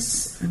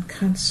sickness and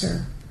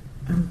cancer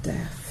and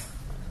death.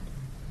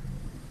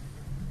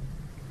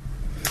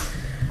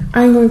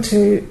 I'm going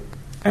to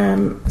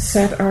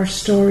set our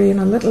story in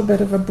a little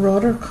bit of a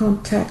broader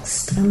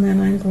context, and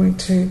then I'm going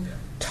to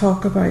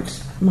talk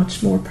about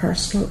much more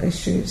personal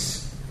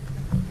issues.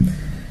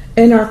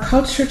 In our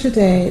culture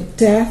today,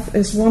 death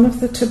is one of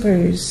the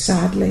taboos,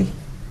 sadly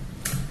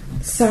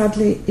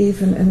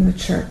even in the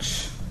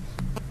church.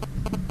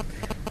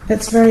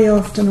 It's very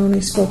often only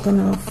spoken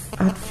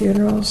of at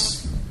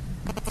funerals.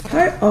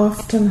 How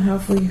often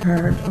have we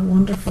heard a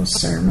wonderful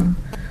sermon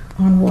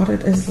on what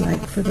it is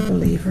like for the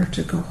believer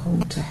to go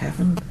home to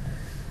heaven?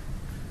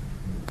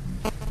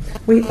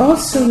 We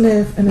also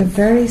live in a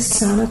very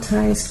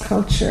sanitized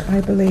culture,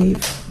 I believe,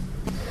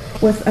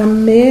 with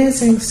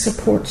amazing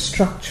support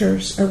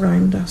structures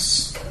around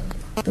us,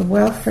 the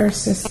welfare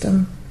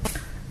system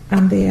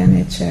and the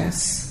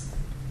NHS.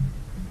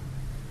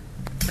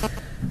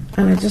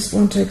 And I just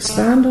want to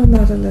expand on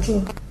that a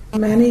little.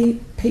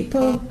 Many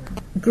people,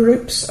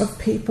 groups of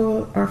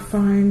people, are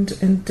found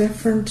in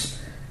different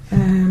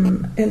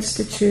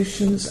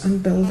institutions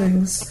and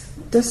buildings.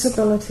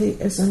 Disability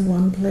is in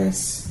one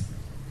place.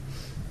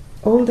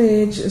 Old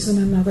age is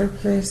in another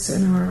place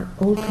in our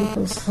old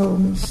people's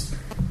homes.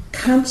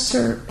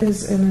 Cancer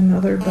is in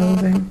another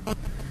building.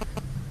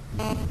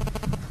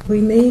 We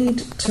need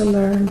to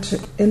learn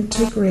to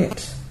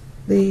integrate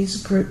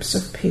these groups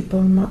of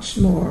people much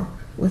more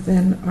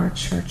within our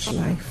church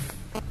life.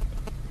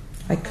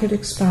 I could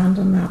expand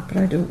on that, but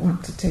I don't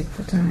want to take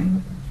the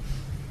time.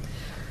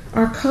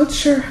 Our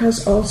culture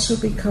has also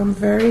become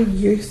very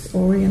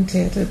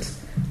youth-orientated,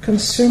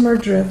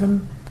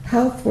 consumer-driven,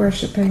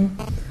 health-worshipping,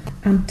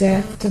 and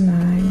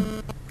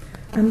death-denying.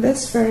 And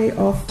this very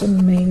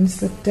often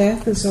means that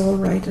death is all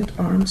right at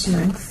arm's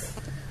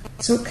length.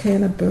 It's okay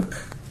in a book,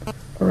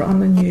 or on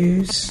the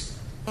news,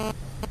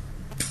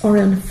 or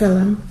in a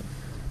film.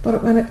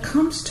 But when it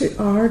comes to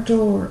our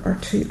door, or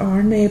to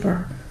our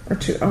neighbour, or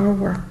to our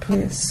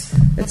workplace,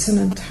 it's an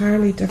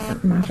entirely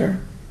different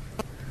matter.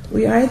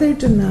 We either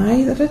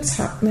deny that it's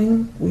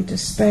happening, we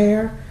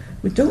despair,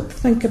 we don't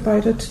think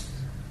about it,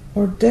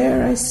 or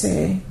dare I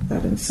say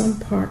that in some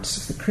parts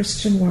of the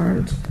Christian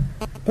world,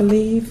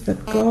 believe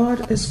that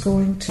God is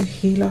going to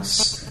heal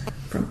us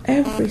from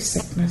every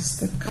sickness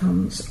that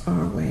comes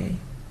our way.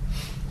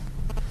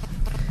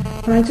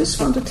 And I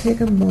just want to take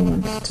a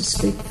moment to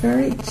speak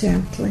very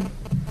gently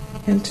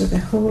into the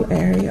whole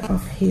area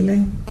of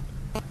healing.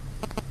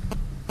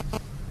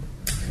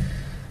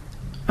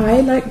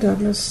 I, like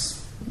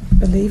Douglas,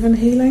 believe in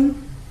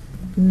healing,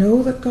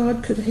 know that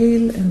God could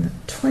heal in the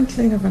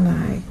twinkling of an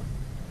eye,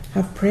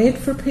 have prayed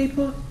for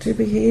people to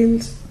be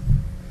healed,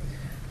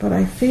 but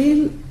I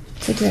feel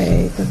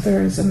today that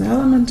there is an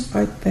element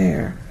out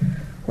there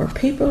where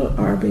people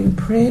are being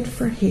prayed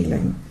for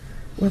healing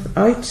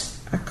without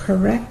a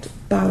correct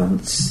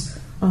balance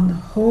on the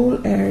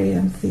whole area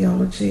and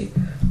theology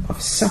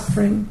of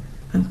suffering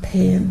and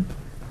pain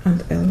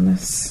and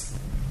illness.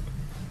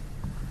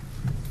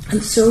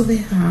 And so they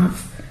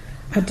have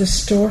a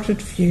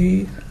distorted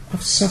view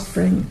of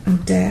suffering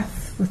and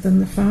death within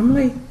the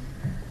family.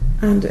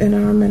 And in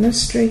our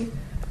ministry,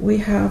 we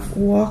have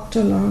walked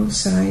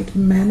alongside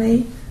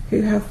many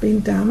who have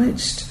been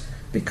damaged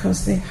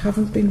because they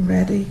haven't been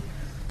ready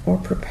or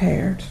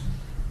prepared.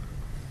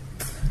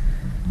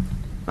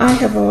 I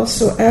have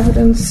also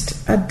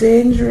evidenced a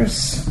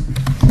dangerous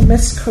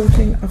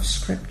misquoting of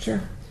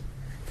Scripture.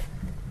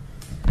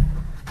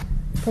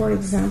 For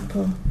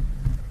example,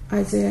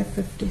 Isaiah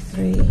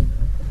 53,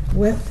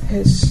 with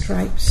his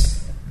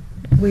stripes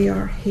we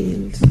are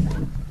healed.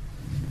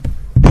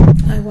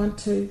 I want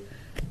to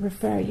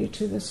refer you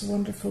to this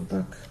wonderful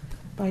book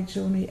by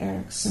Joni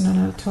Eareckson, and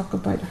I'll talk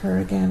about her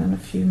again in a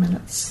few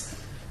minutes.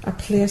 A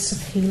Place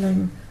of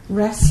Healing,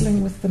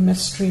 Wrestling with the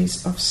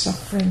Mysteries of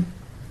Suffering.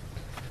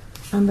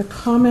 And the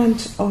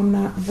comment on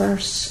that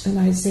verse in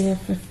Isaiah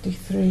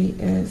 53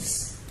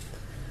 is,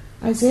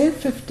 Isaiah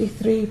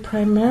 53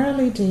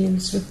 primarily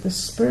deals with the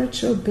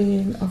spiritual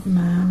being of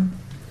man.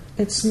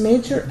 Its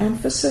major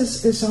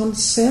emphasis is on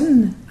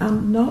sin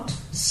and not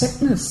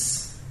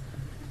sickness.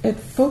 It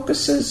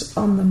focuses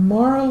on the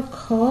moral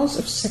cause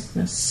of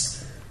sickness,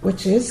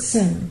 which is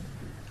sin,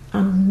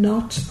 and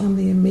not on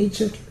the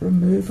immediate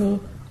removal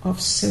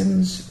of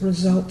sin's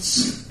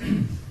results,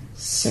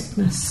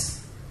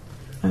 sickness.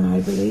 And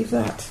I believe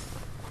that.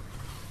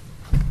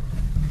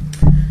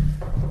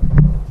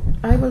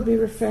 I will be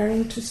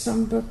referring to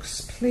some books.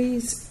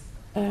 Please,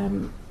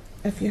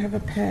 if you have a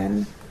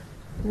pen,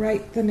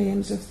 write the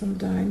names of them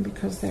down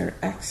because they're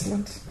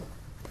excellent.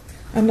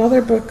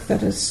 Another book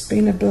that has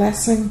been a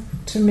blessing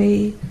to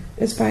me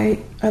is by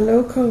a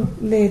local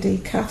lady,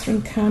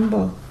 Catherine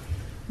Campbell,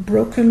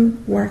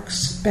 Broken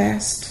Works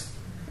Best.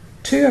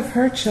 2 of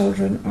her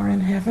children are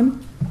in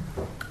heaven.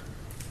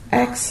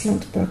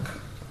 Excellent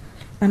book.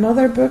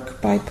 Another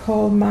book by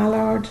Paul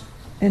Mallard,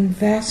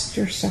 Invest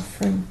Your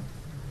Suffering.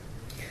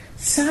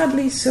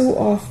 Sadly, so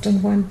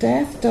often when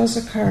death does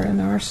occur in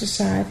our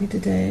society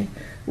today,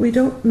 we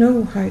don't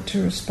know how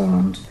to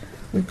respond.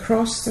 We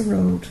cross the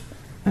road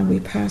and we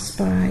pass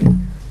by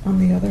on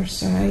the other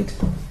side.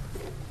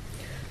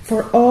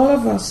 For all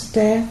of us,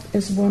 death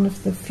is one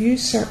of the few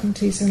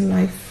certainties in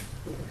life.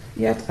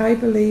 Yet I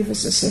believe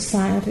as a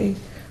society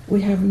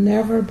we have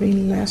never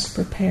been less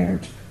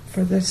prepared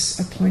for this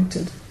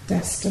appointed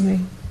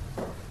destiny.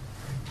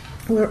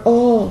 We're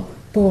all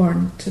born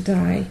to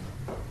die.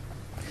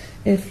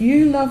 If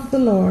you love the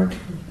Lord,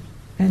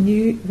 and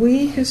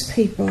we, his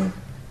people,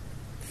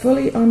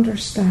 fully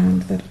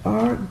understand that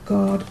our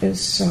God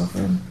is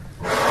sovereign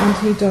and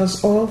he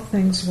does all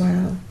things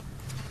well,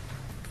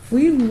 if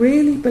we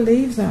really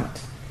believe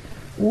that,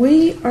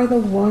 we are the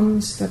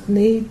ones that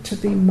need to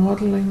be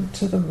modelling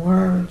to the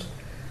world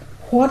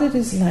what it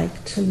is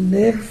like to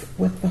live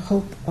with the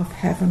hope of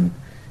heaven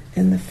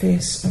in the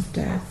face of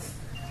death.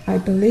 I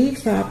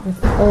believe that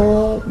with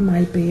all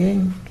my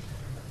being.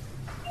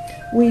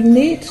 We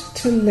need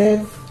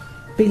to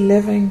be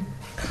living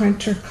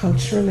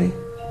counterculturally.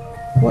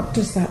 What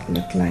does that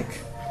look like?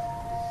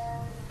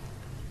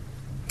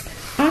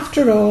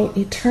 After all,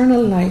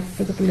 eternal life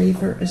for the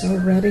believer is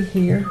already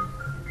here.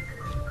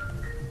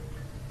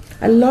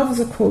 I love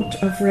the quote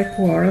of Rick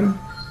Warren.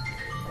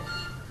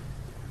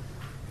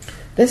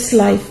 This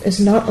life is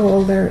not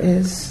all there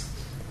is.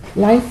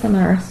 Life on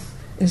earth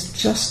is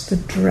just the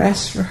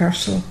dress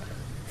rehearsal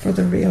for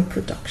the real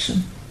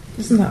production.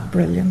 Isn't that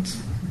brilliant?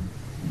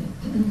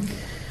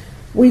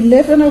 We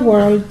live in a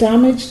world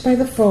damaged by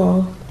the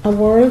fall, a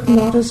world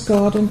not as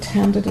God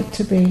intended it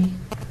to be.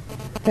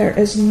 There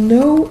is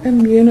no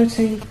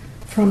immunity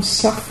from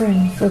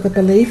suffering for the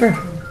believer.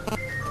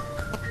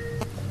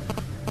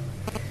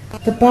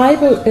 The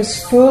Bible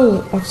is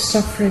full of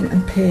suffering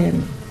and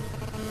pain.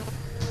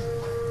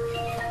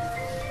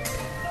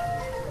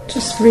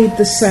 Just read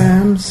the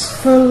Psalms,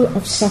 full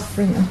of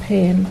suffering and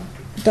pain.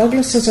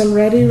 Douglas has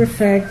already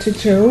referred to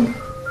Job.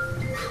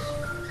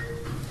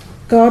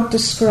 God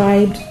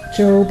described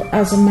Job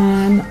as a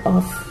man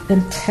of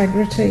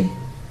integrity.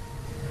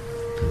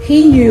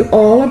 He knew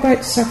all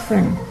about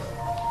suffering.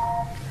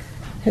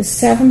 His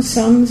 7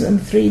 sons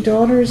and 3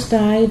 daughters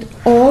died,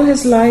 all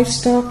his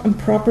livestock and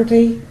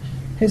property,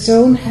 his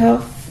own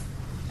health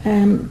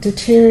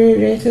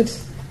deteriorated,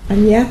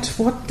 and yet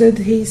what did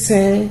he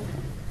say?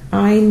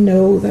 I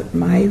know that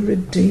my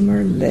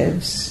Redeemer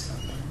lives,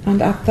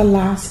 and at the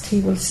last he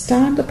will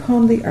stand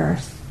upon the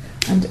earth,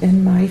 and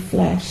in my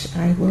flesh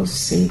I will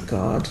see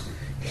God.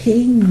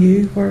 He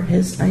knew where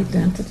his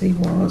identity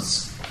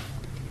was.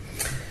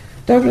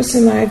 Douglas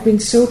and I have been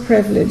so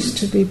privileged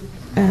to be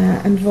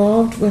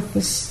involved with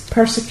this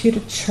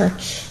persecuted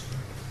church.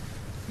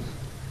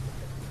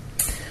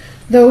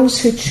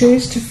 Those who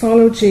choose to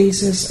follow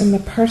Jesus in the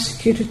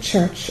persecuted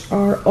church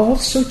are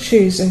also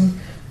choosing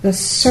the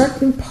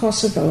certain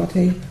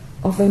possibility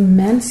of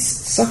immense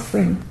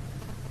suffering.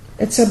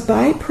 It's a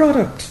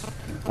byproduct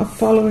of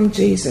following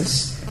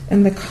Jesus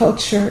in the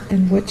culture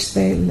in which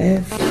they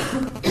live.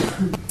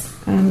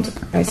 And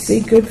I see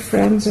good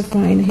friends of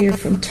mine here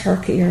from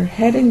Turkey are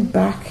heading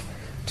back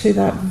to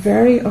that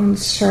very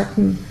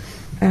uncertain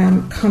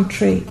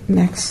country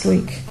next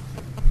week.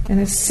 In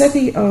a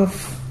city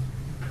of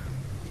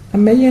 1.5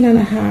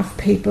 million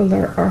people,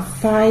 there are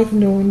 5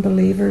 known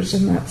believers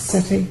in that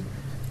city.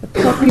 The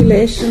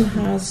population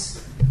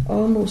has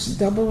almost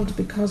doubled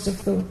because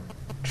of the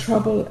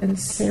trouble in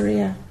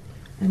Syria,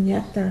 and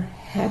yet they're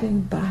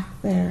heading back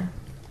there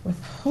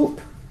with hope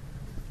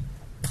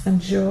and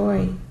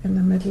joy in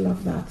the middle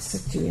of that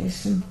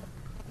situation.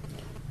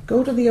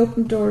 Go to the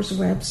Open Doors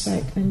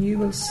website and you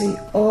will see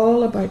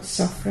all about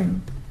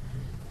suffering.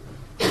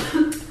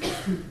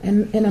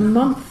 In a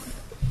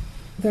month,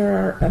 there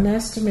are an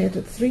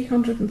estimated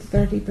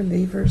 330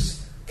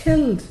 believers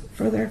killed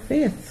for their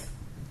faith.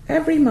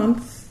 Every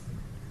month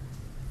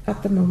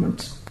at the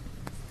moment.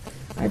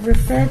 I've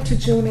referred to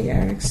Joni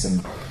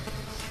Eareckson.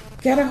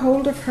 Get a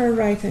hold of her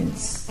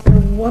writings. They're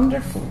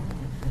wonderful.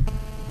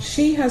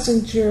 She has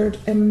endured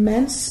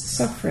immense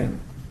suffering.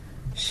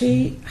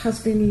 She has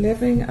been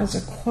living as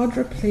a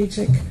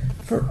quadriplegic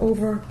for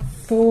over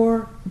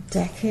 4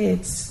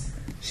 decades.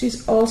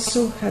 She's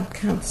also had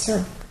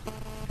cancer.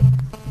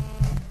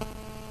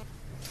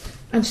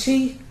 And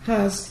she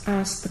has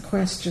asked the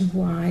question,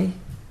 why?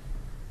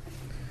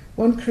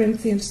 1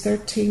 Corinthians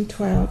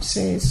 13:12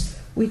 says,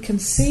 we can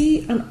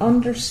see and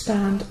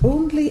understand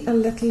only a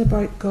little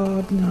about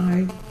God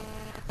now,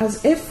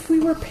 as if we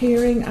were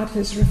peering at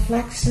his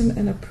reflection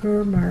in a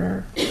poor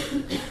mirror.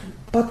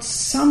 But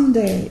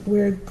someday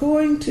we're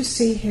going to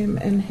see him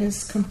in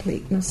his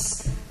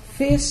completeness,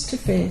 face to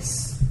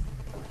face.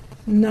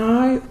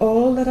 Now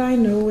all that I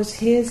know is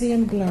hazy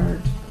and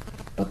blurred,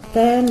 but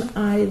then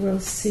I will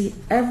see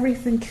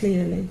everything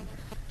clearly,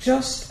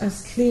 just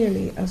as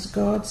clearly as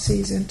God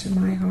sees into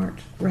my heart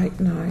right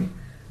now.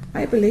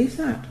 I believe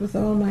that with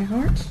all my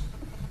heart.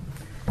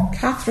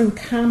 Catherine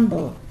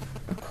Campbell,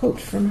 a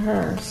quote from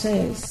her,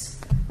 says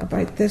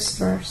about this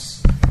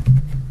verse,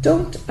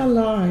 don't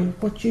allow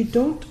what you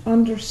don't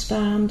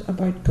understand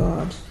about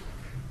God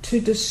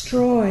to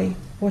destroy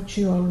what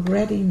you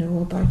already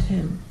know about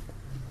him.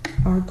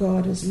 Our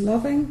God is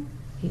loving,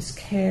 he's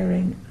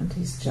caring, and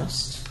he's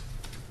just.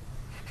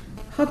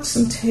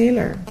 Hudson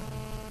Taylor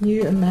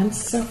knew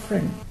immense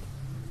suffering,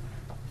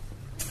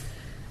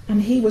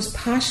 and he was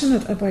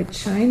passionate about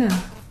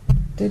China.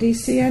 Did he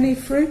see any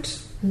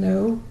fruit?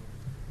 No.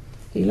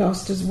 He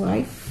lost his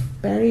wife,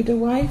 buried a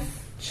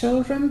wife,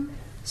 children,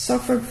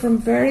 suffered from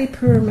very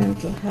poor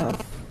mental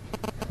health.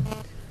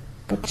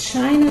 But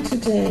China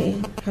today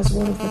has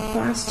one of the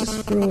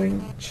fastest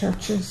growing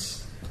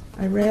churches.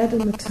 I read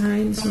in the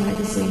Times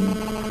magazine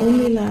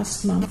only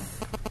last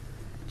month,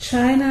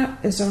 China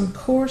is on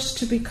course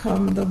to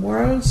become the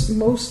world's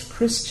most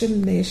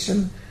Christian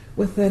nation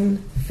within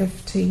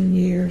 15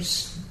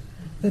 years.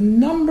 The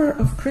number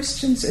of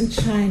Christians in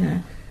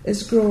China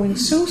is growing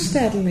so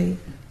steadily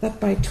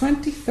that by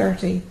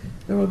 2030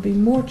 there will be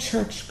more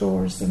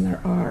churchgoers than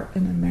there are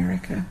in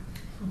America.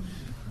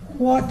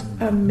 What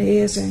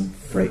amazing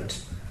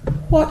fruit.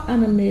 What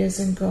an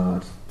amazing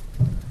God.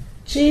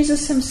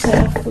 Jesus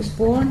himself was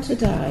born to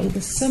die,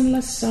 the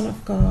sinless Son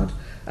of God,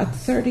 at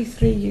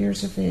 33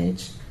 years of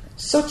age.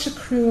 Such a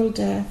cruel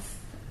death.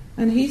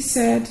 And he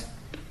said,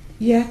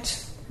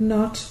 "Yet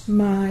not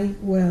my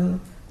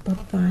will,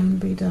 but thine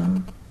be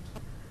done."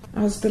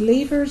 As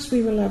believers,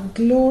 we will have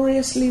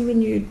gloriously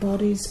renewed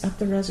bodies at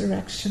the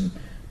resurrection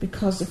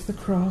because of the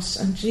cross.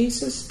 And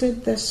Jesus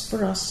did this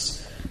for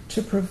us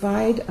to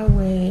provide a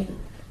way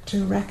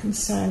to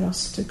reconcile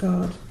us to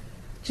God.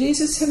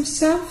 Jesus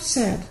himself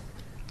said,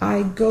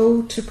 "I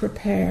go to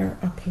prepare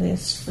a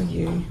place for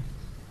you."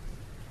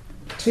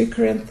 2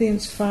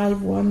 Corinthians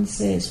 5:1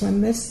 says,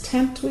 "When this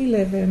tent we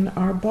live in,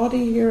 our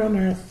body here on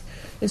earth,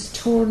 is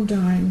torn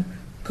down,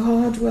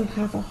 God will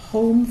have a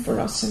home for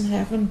us in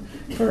heaven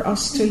for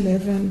us to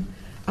live in,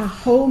 a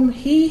home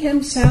he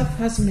himself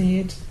has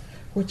made,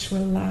 which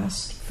will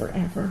last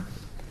forever."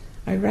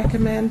 I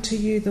recommend to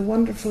you the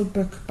wonderful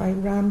book by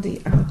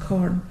Randy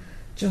Alcorn,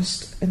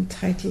 just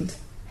entitled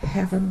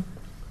Heaven.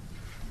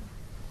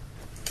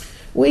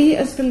 We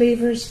as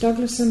believers,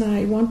 Douglas and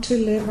I, want to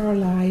live our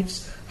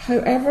lives,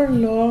 however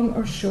long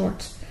or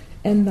short,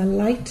 in the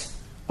light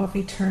of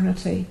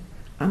eternity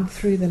and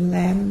through the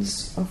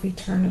lens of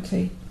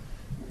eternity.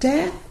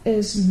 Death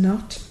is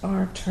not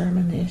our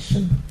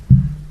termination,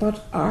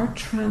 but our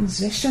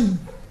transition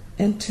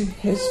into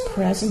his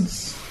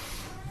presence.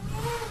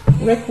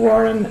 Rick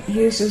Warren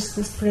uses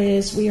the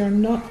phrase, "We are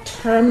not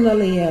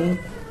terminally ill,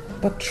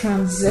 but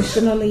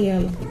transitionally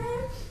ill."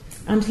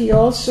 And he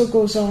also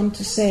goes on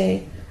to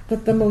say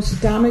that the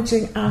most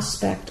damaging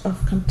aspect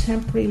of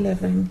contemporary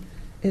living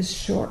is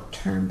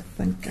short-term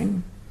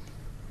thinking.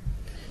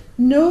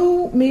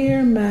 No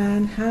mere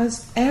man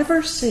has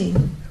ever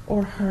seen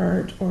or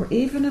heard or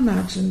even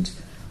imagined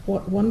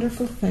what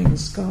wonderful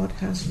things God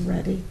has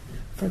ready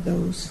for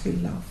those who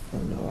love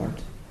the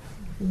Lord.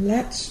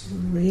 Let's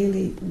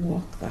really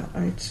walk that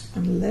out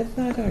and live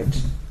that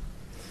out.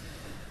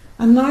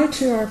 And now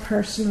to our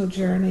personal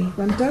journey.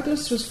 When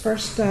Douglas was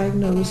first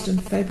diagnosed in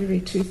February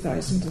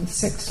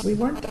 2006, we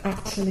weren't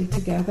actually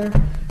together.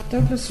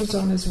 Douglas was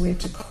on his way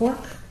to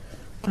Cork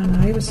and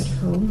I was at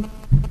home.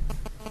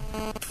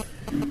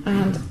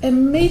 And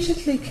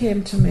immediately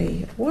came to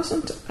me, it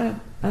wasn't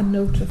a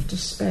note of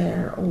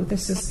despair, "Oh,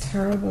 this is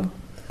terrible."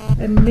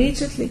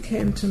 Immediately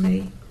came to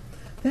me,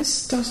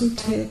 this doesn't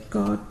take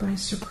God by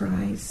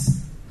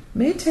surprise.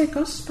 May take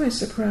us by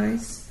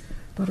surprise,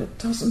 but it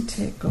doesn't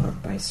take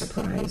God by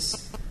surprise.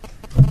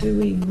 Do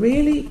we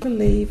really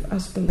believe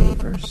as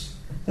believers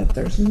that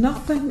there's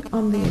nothing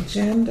on the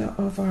agenda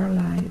of our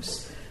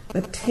lives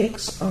that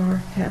takes our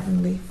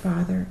Heavenly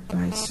Father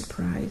by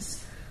surprise?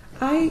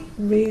 I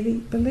really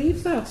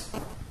believe that.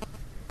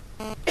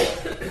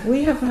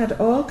 We have had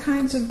all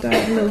kinds of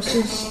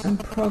diagnosis and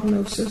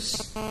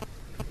prognosis,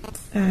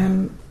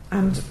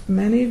 and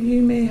many of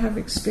you may have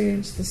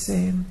experienced the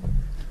same.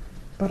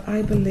 But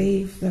I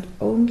believe that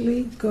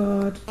only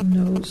God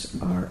knows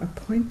our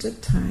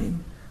appointed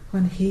time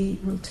when he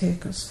will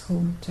take us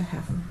home to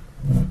heaven.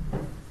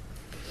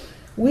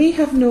 We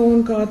have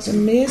known God's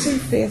amazing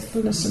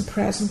faithfulness and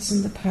presence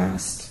in the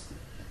past.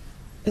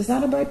 Is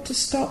that about to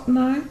stop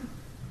now?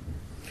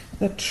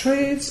 The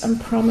truths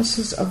and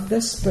promises of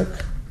this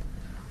book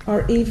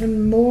are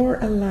even more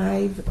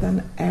alive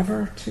than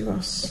ever to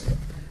us,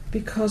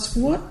 because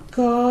what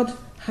God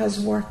has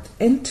worked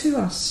into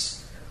us,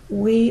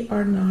 we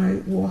are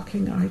now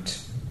walking out.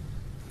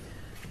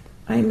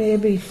 I may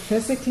be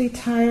physically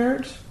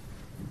tired,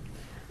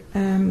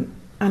 and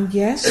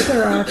yes,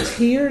 there are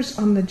tears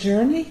on the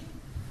journey,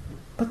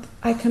 but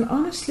I can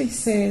honestly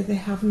say they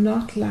have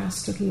not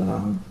lasted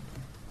long.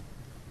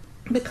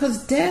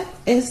 Because death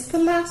is the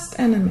last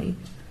enemy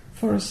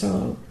for us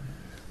all.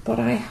 But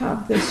I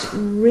have this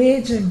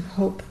raging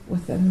hope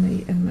within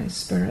me, in my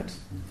spirit.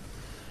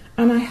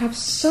 And I have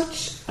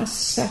such a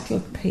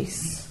settled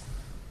peace.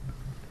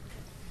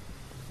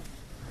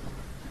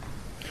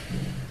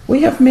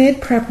 We have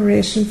made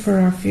preparation for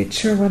our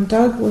future. When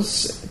Doug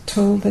was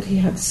told that he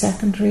had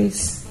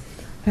secondaries,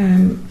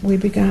 we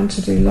began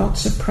to do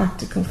lots of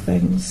practical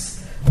things.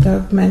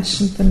 Doug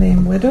mentioned the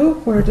name widow.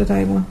 Where did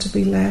I want to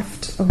be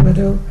left? A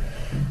widow.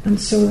 And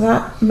so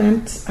that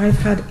meant I've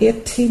had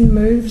 18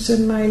 moves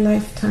in my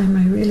lifetime.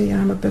 I really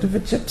am a bit of a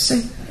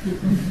gypsy.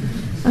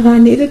 And I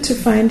needed to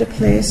find a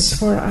place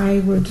where I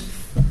would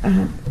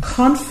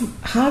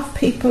have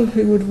people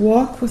who would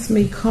walk with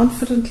me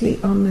confidently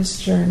on this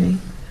journey,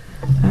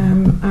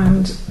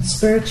 and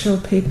spiritual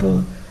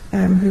people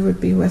who would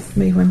be with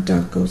me when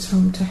Doug goes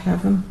home to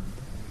heaven.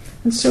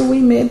 And so we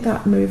made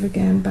that move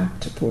again back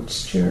to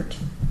Portstewart.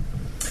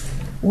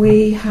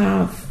 We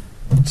have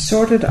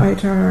sorted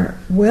out our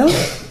will.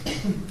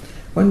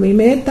 When we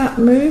made that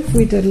move,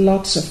 we did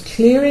lots of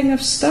clearing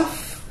of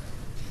stuff.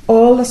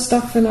 All the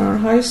stuff in our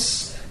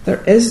house,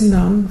 there is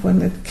none. When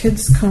the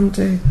kids come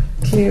to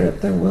clear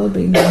it, there will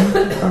be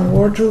none. Our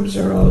wardrobes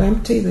are all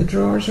empty, the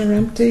drawers are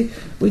empty.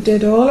 We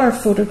did all our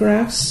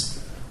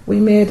photographs. We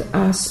made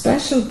a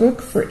special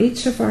book for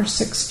each of our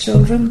 6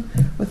 children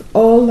with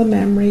all the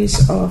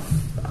memories of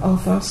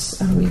us,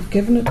 and we've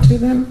given it to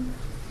them.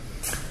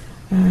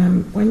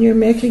 When you're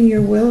making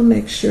your will,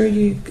 make sure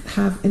you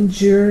have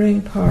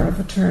enduring power of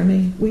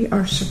attorney. We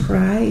are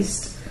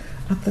surprised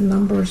at the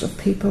numbers of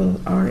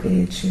people our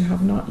age who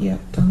have not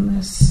yet done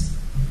this.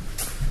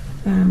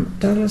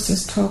 Douglas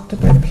has talked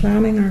about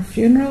planning our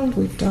funeral.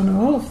 We've done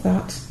all of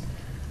that.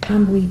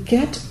 And we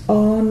get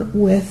on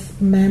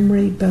with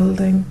memory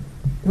building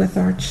with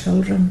our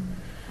children.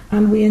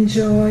 And we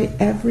enjoy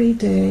every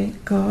day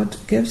God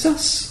gives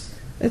us.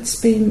 It's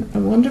been a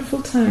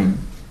wonderful time.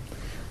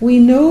 We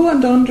know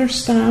and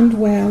understand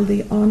well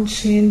the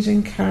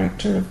unchanging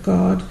character of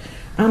God,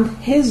 and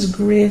His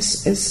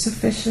grace is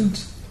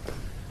sufficient.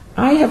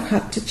 I have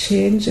had to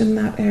change in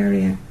that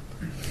area.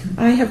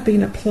 I have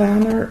been a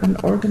planner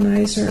and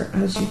organiser,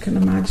 as you can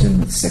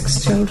imagine, with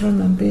 6 children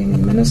and being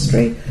in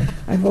ministry.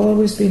 I've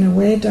always been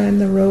away down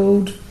the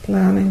road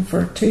planning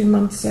for 2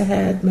 months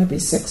ahead, maybe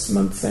 6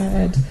 months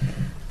ahead.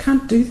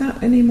 Can't do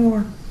that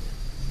anymore.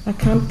 I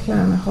can't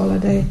plan a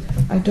holiday.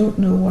 I don't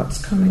know what's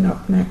coming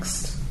up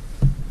next.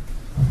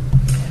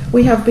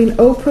 We have been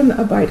open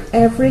about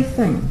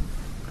everything,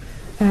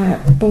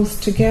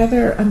 both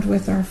together and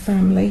with our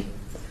family.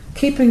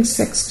 Keeping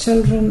 6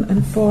 children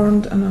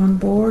informed and on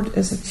board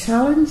is a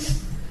challenge,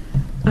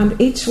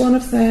 and each one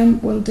of them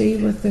will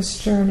deal with this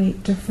journey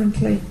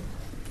differently,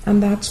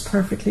 and that's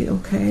perfectly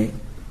okay.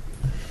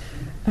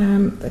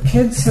 The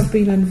kids have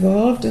been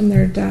involved in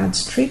their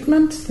dad's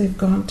treatment. They've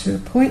gone to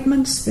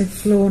appointments. They've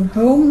flown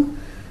home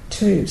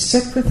to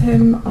sit with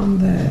him on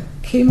the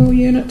chemo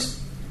unit.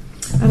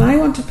 And I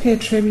want to pay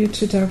tribute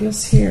to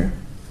Douglas here.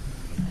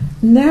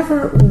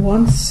 Never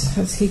once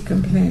has he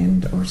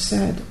complained or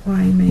said,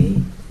 "Why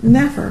me?"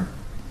 Never.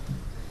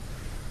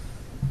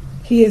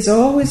 He is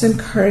always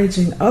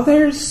encouraging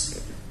others,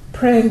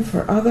 praying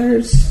for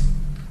others.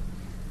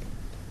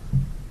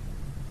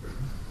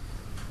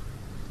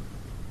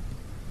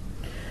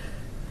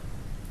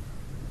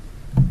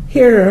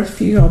 Here are a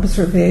few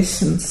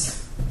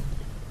observations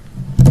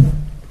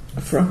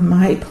from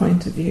my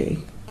point of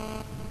view.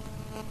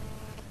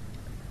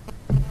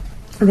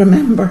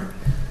 Remember,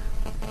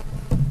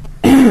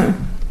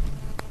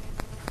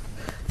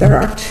 there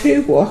are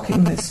 2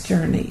 walking this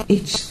journey,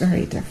 each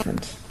very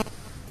different.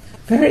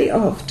 Very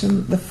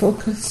often the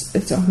focus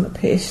is on the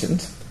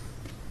patient.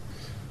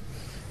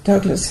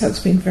 Douglas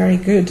has been very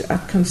good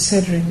at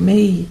considering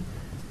me.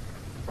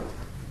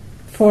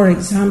 For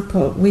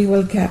example, we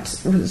will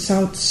get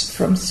results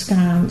from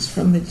scans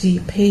from the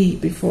GP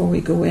before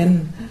we go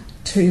in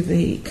to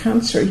the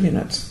cancer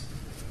unit.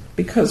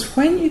 Because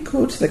when you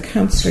go to the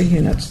cancer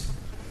unit,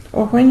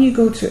 or when you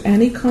go to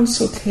any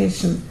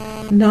consultation,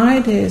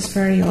 nowadays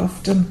very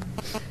often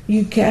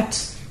you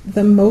get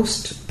the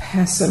most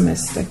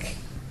pessimistic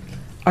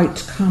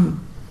outcome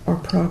or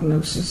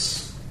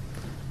prognosis.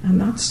 And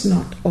that's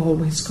not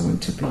always going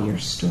to be your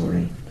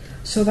story.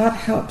 So that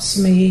helps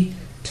me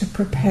to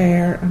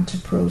prepare and to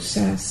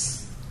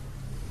process.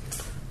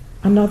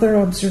 Another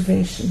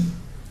observation: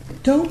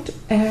 don't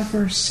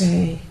ever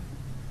say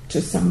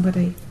to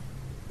somebody,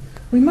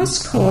 "We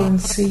must call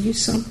and see you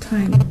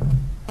sometime."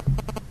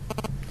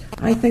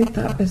 I think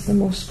that is the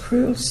most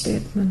cruel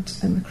statement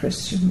in the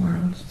Christian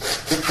world.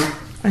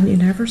 And you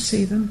never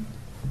see them,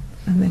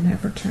 and they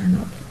never turn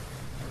up.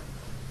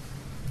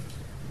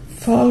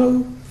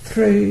 Follow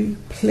through,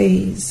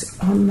 please,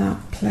 on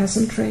that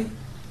pleasantry.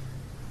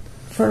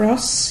 For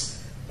us,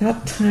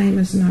 that time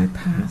is now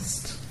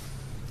past,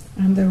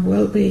 and there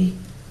will be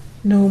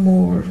no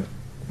more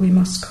 "we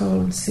must call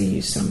and see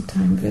you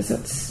sometime"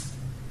 visits.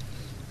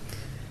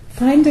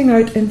 Finding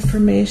out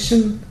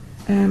information,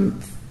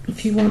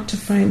 if you want to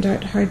find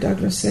out how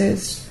Douglas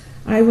is,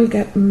 I will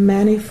get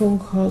many phone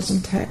calls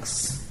and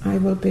texts. I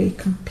will be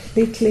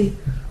completely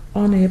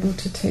unable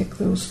to take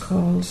those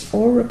calls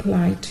or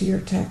reply to your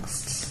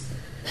texts.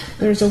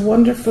 There's a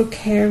wonderful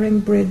Caring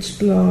Bridge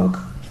blog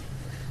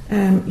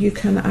you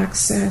can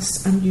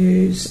access and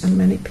use, and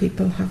many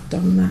people have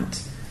done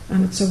that,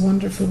 and it's a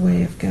wonderful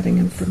way of getting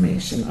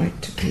information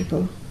out to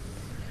people.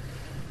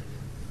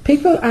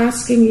 People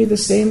asking you the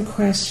same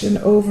question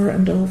over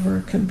and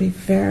over can be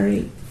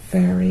very,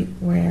 very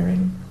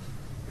wearing.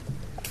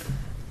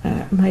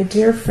 My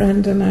dear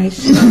friend and I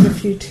shed a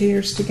few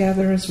tears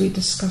together as we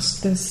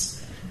discussed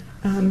this,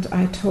 and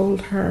I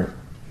told her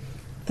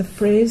the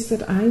phrase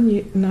that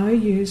I now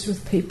use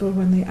with people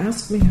when they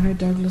ask me how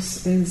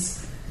Douglas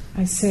is.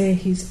 I say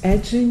he's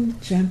edging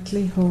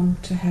gently home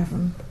to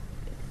heaven.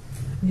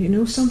 You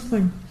know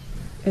something?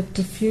 It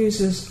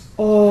diffuses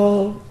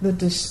all the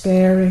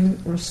despairing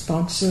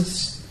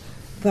responses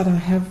that I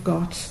have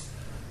got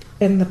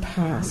in the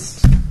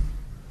past.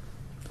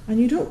 And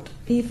you don't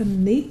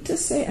even need to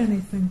say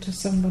anything to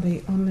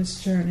somebody on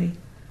this journey.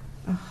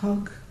 A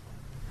hug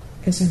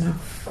is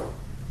enough.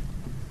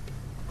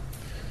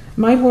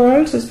 My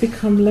world has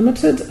become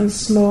limited and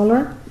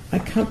smaller. I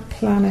can't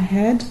plan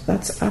ahead.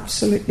 That's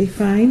absolutely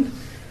fine.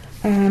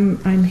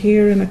 I'm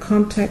here in a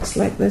context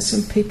like this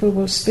and people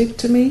will speak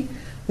to me.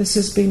 This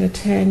has been a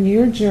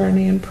 10-year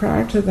journey, and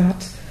prior to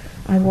that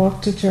I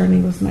walked a journey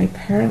with my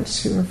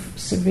parents who were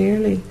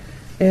severely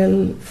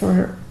ill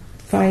for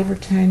 5 or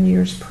 10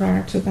 years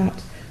prior to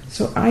that.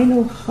 So I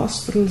know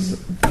hospitals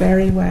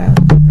very well.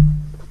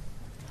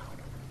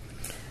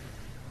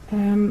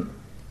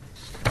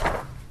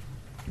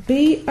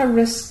 Be a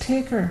risk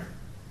taker.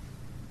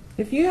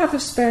 If you have a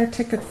spare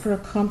ticket for a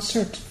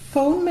concert,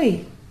 phone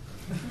me.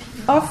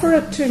 Offer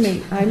it to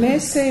me. I may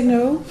say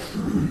no,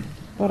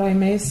 but I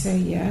may say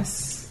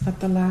yes at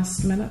the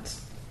last minute.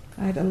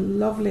 I had a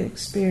lovely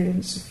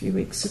experience a few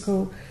weeks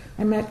ago.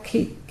 I met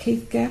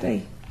Keith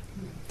Getty.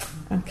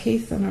 And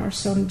Keith and our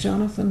son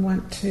Jonathan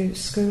went to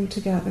school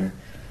together.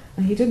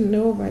 And he didn't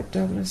know about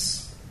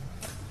Douglas.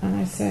 And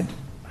I said,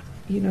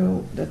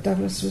 that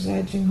Douglas was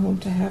edging home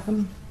to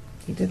heaven.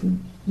 He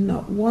didn't,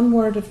 not one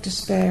word of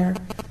despair.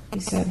 He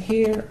said,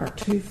 here are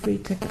 2 free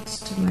tickets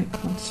to my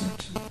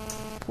concert.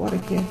 What a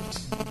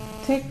gift.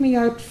 Take me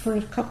out for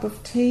a cup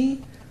of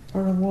tea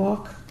or a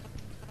walk.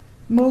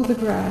 Mow the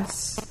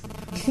grass.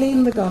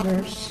 Clean the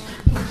gutters.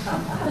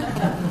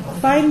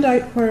 Find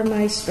out where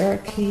my spare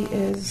key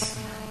is.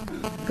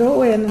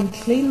 Go in and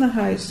clean the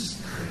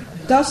house.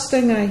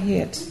 Dusting I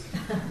hate.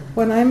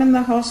 When I'm in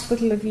the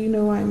hospital, if you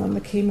know I'm on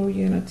the chemo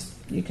unit,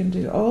 you can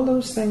do all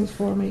those things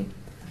for me.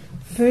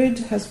 Food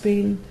has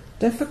been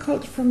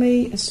difficult for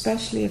me,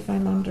 especially if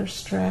I'm under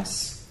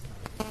stress.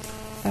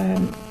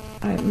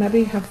 I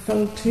maybe have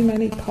filled too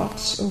many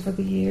pots over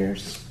the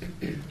years.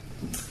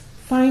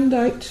 Find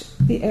out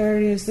the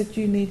areas that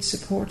you need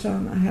support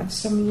on. I have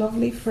some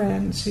lovely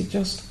friends who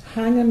just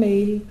hang a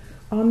meal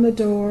on the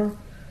door,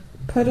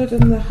 put it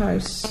in the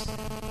house,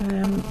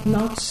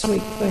 not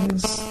sweet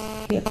things,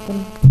 hate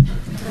them.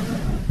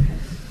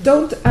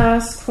 Don't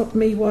ask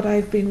what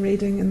I've been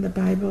reading in the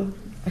Bible.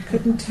 I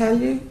couldn't tell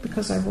you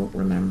because I won't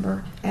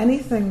remember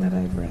anything that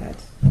I've read.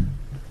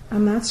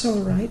 And that's all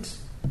right.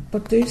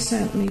 But do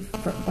send me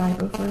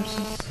Bible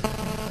verses.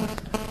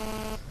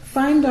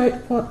 Find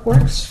out what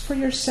works for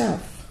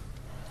yourself,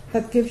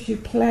 that gives you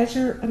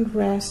pleasure and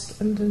rest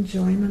and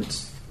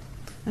enjoyment.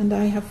 And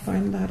I have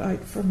found that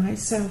out for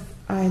myself.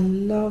 I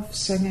love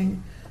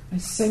singing. I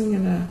sing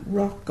in a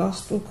rock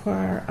gospel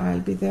choir. I'll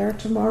be there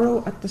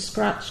tomorrow at the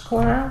Scratch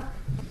Choir.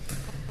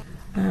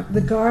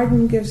 The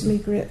garden gives me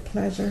great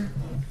pleasure.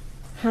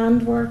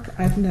 Handwork,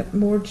 I've knit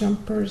more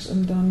jumpers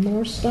and done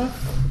more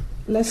stuff.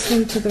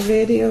 Listening to the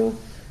radio,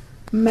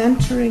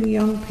 mentoring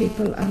young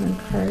people and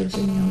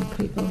encouraging young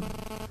people.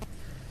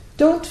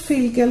 Don't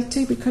feel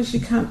guilty because you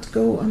can't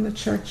go on the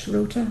church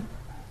rota.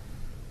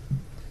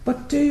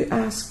 But do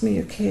ask me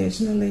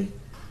occasionally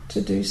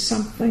to do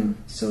something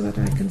so that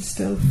I can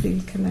still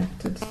feel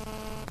connected.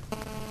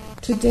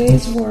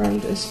 Today's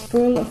world is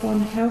full of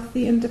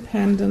unhealthy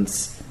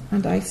independence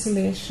and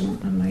isolation,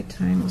 and my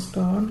time is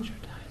gone.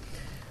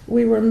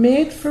 We were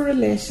made for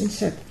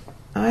relationship.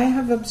 I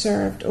have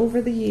observed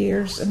over the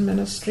years in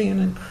ministry an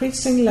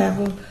increasing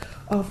level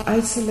of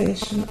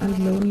isolation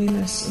and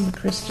loneliness in the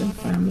Christian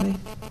family.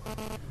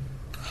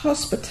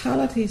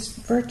 Hospitality is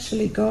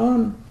virtually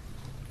gone.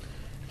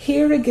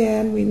 Here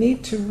again, we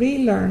need to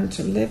relearn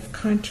to live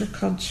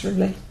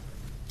counterculturally.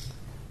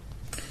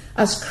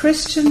 As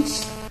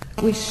Christians,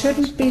 we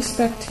shouldn't be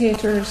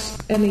spectators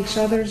in each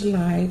other's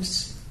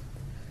lives.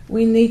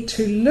 We need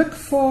to look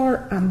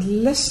for and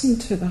listen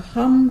to the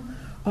hum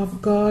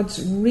of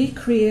God's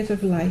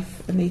recreative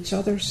life in each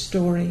other's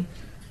story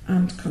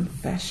and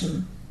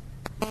confession.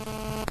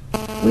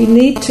 We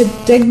need to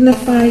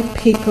dignify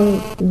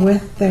people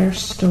with their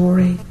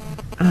story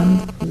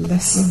and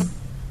listen.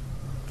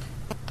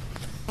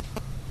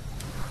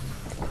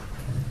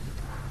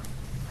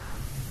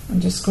 I'm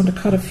just going to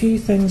cut a few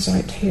things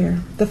out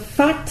here. The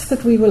fact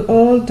that we will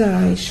all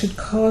die should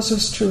cause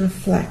us to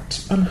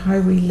reflect on how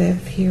we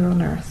live here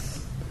on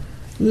earth.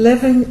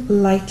 Living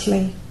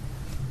lightly.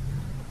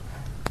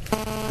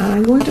 And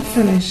I'm going to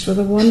finish with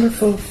a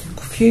wonderful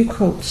few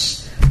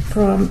quotes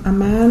from a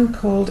man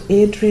called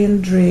Adrian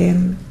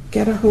Drain.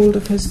 Get a hold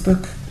of his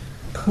book,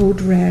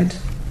 Code Red.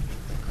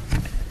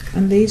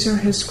 And these are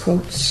his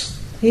quotes.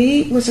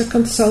 He was a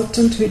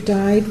consultant who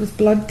died with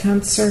blood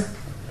cancer,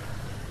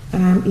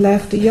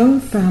 left a young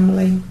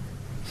family.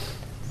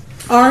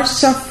 Our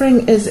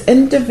suffering is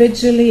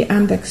individually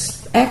and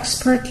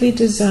expertly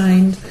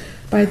designed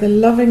by the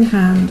loving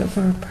hand of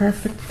our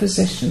perfect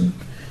physician,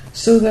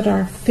 so that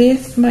our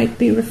faith might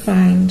be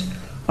refined,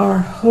 our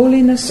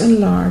holiness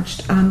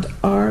enlarged, and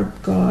our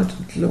God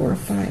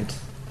glorified.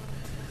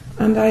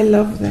 And I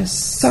love this.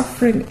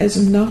 Suffering is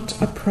not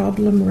a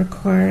problem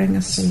requiring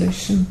a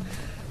solution,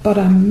 but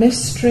a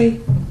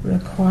mystery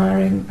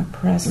requiring a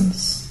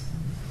presence.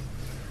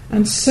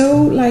 And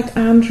so, like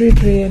Andrew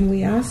Drain,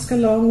 we ask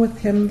along with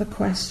him the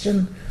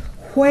question,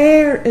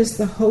 where is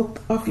the hope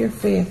of your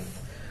faith?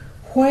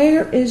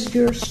 Where is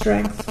your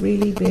strength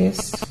really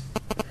based?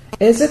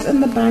 Is it in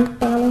the bank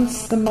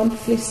balance, the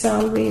monthly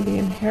salary, the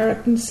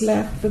inheritance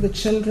left for the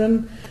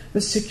children,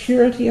 the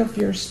security of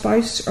your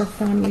spouse or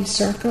family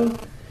circle?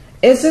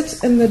 Is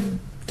it in the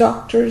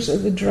doctors or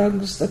the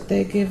drugs that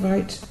they give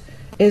out?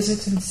 Is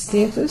it in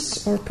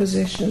status or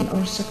position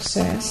or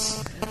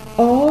success?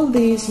 All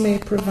these may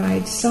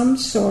provide some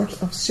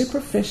sort of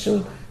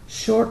superficial,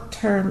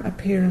 short-term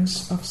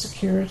appearance of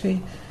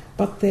security,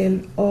 but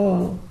they'll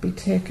all be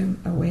taken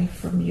away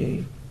from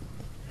you.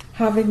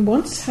 Having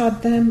once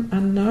had them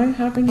and now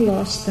having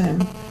lost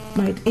them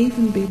might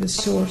even be the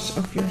source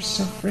of your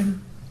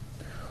suffering.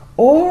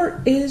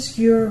 Or is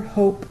your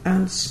hope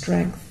and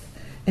strength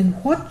in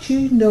what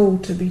you know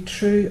to be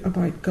true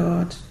about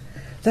God,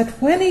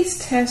 that when He's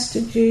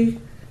tested you,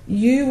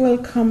 you will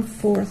come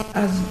forth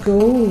as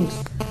gold,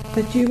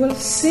 that you will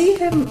see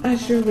Him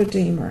as your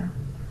Redeemer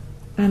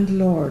and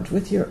Lord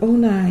with your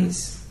own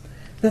eyes,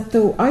 that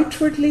though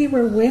outwardly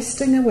we're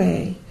wasting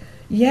away,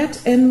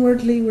 yet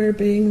inwardly we're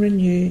being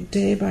renewed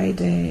day by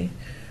day,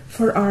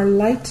 for our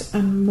light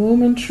and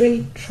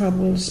momentary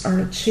troubles are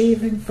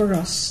achieving for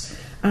us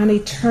an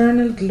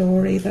eternal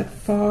glory that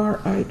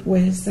far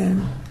outweighs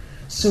them.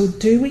 So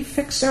do we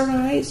fix our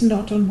eyes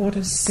not on what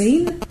is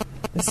seen,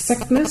 the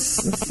sickness,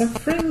 the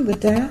suffering, the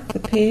death, the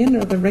pain,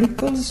 or the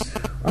wrinkles,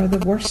 or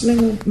the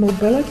worsening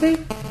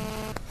mobility?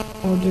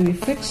 Or do we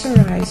fix our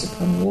eyes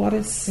upon what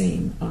is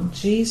seen, on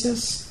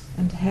Jesus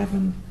and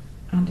heaven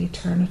and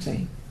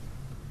eternity?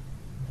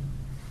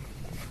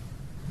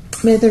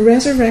 May the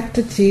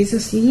resurrected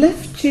Jesus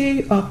lift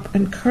you up,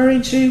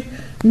 encourage you,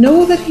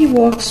 know that He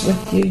walks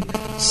with you,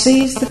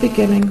 sees the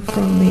beginning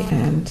from the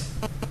end.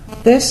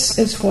 This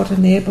is what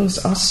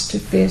enables us to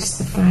face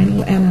the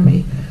final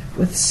enemy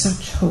with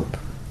such hope.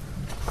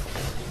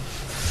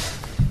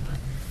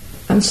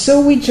 And so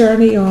we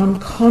journey on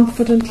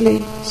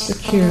confidently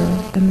secure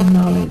in the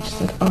knowledge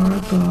that our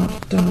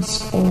God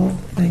does all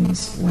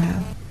things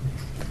well.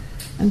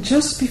 And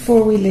just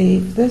before we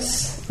leave,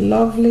 this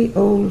lovely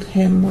old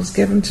hymn was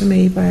given to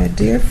me by a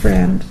dear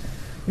friend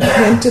who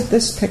painted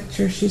this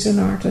picture. She's an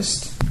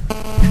artist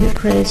who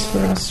prays for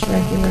us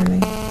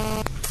regularly.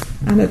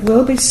 And it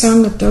will be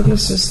sung at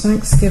Douglas's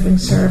Thanksgiving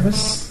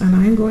service, and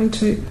I'm going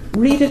to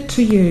read it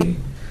to you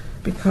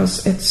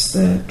because it's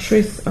the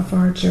truth of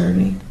our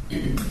journey.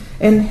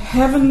 In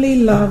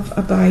heavenly love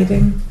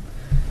abiding,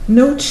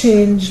 no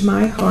change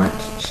my heart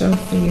shall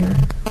fear,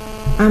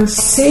 and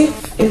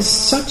safe is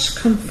such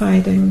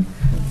confiding,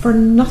 for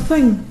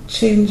nothing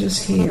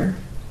changes here.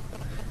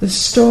 The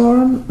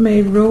storm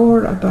may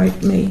roar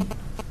about me,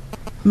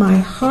 my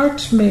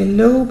heart may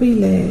low be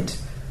laid,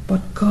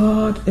 but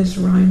God is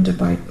round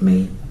about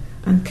me,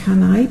 and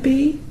can I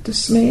be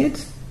dismayed?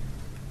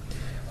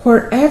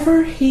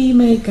 Wherever He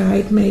may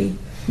guide me,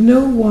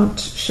 no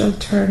want shall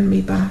turn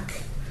me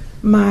back.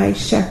 My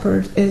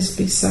shepherd is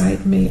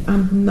beside me,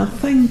 and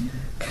nothing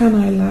can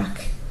I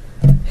lack.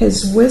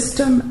 His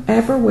wisdom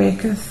ever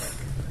waketh,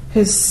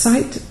 His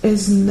sight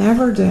is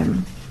never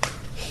dim.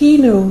 He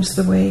knows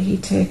the way He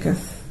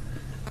taketh,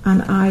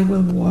 and I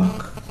will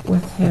walk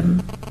with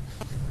Him.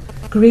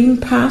 Green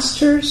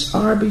pastures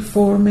are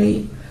before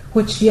me,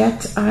 which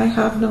yet I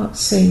have not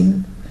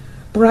seen.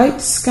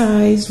 Bright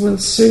skies will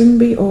soon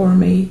be o'er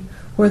me,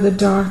 where the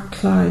dark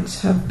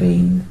clouds have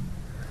been.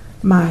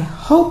 My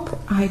hope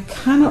I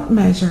cannot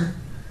measure,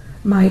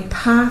 my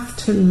path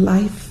to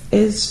life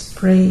is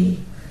free.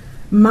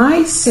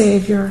 My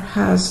Saviour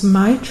has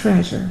my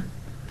treasure,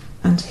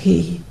 and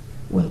He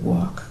will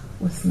walk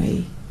with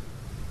me.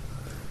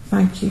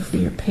 Thank you for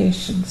your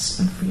patience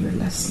and for your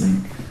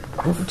listening.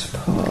 Over to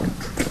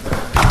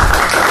Paul.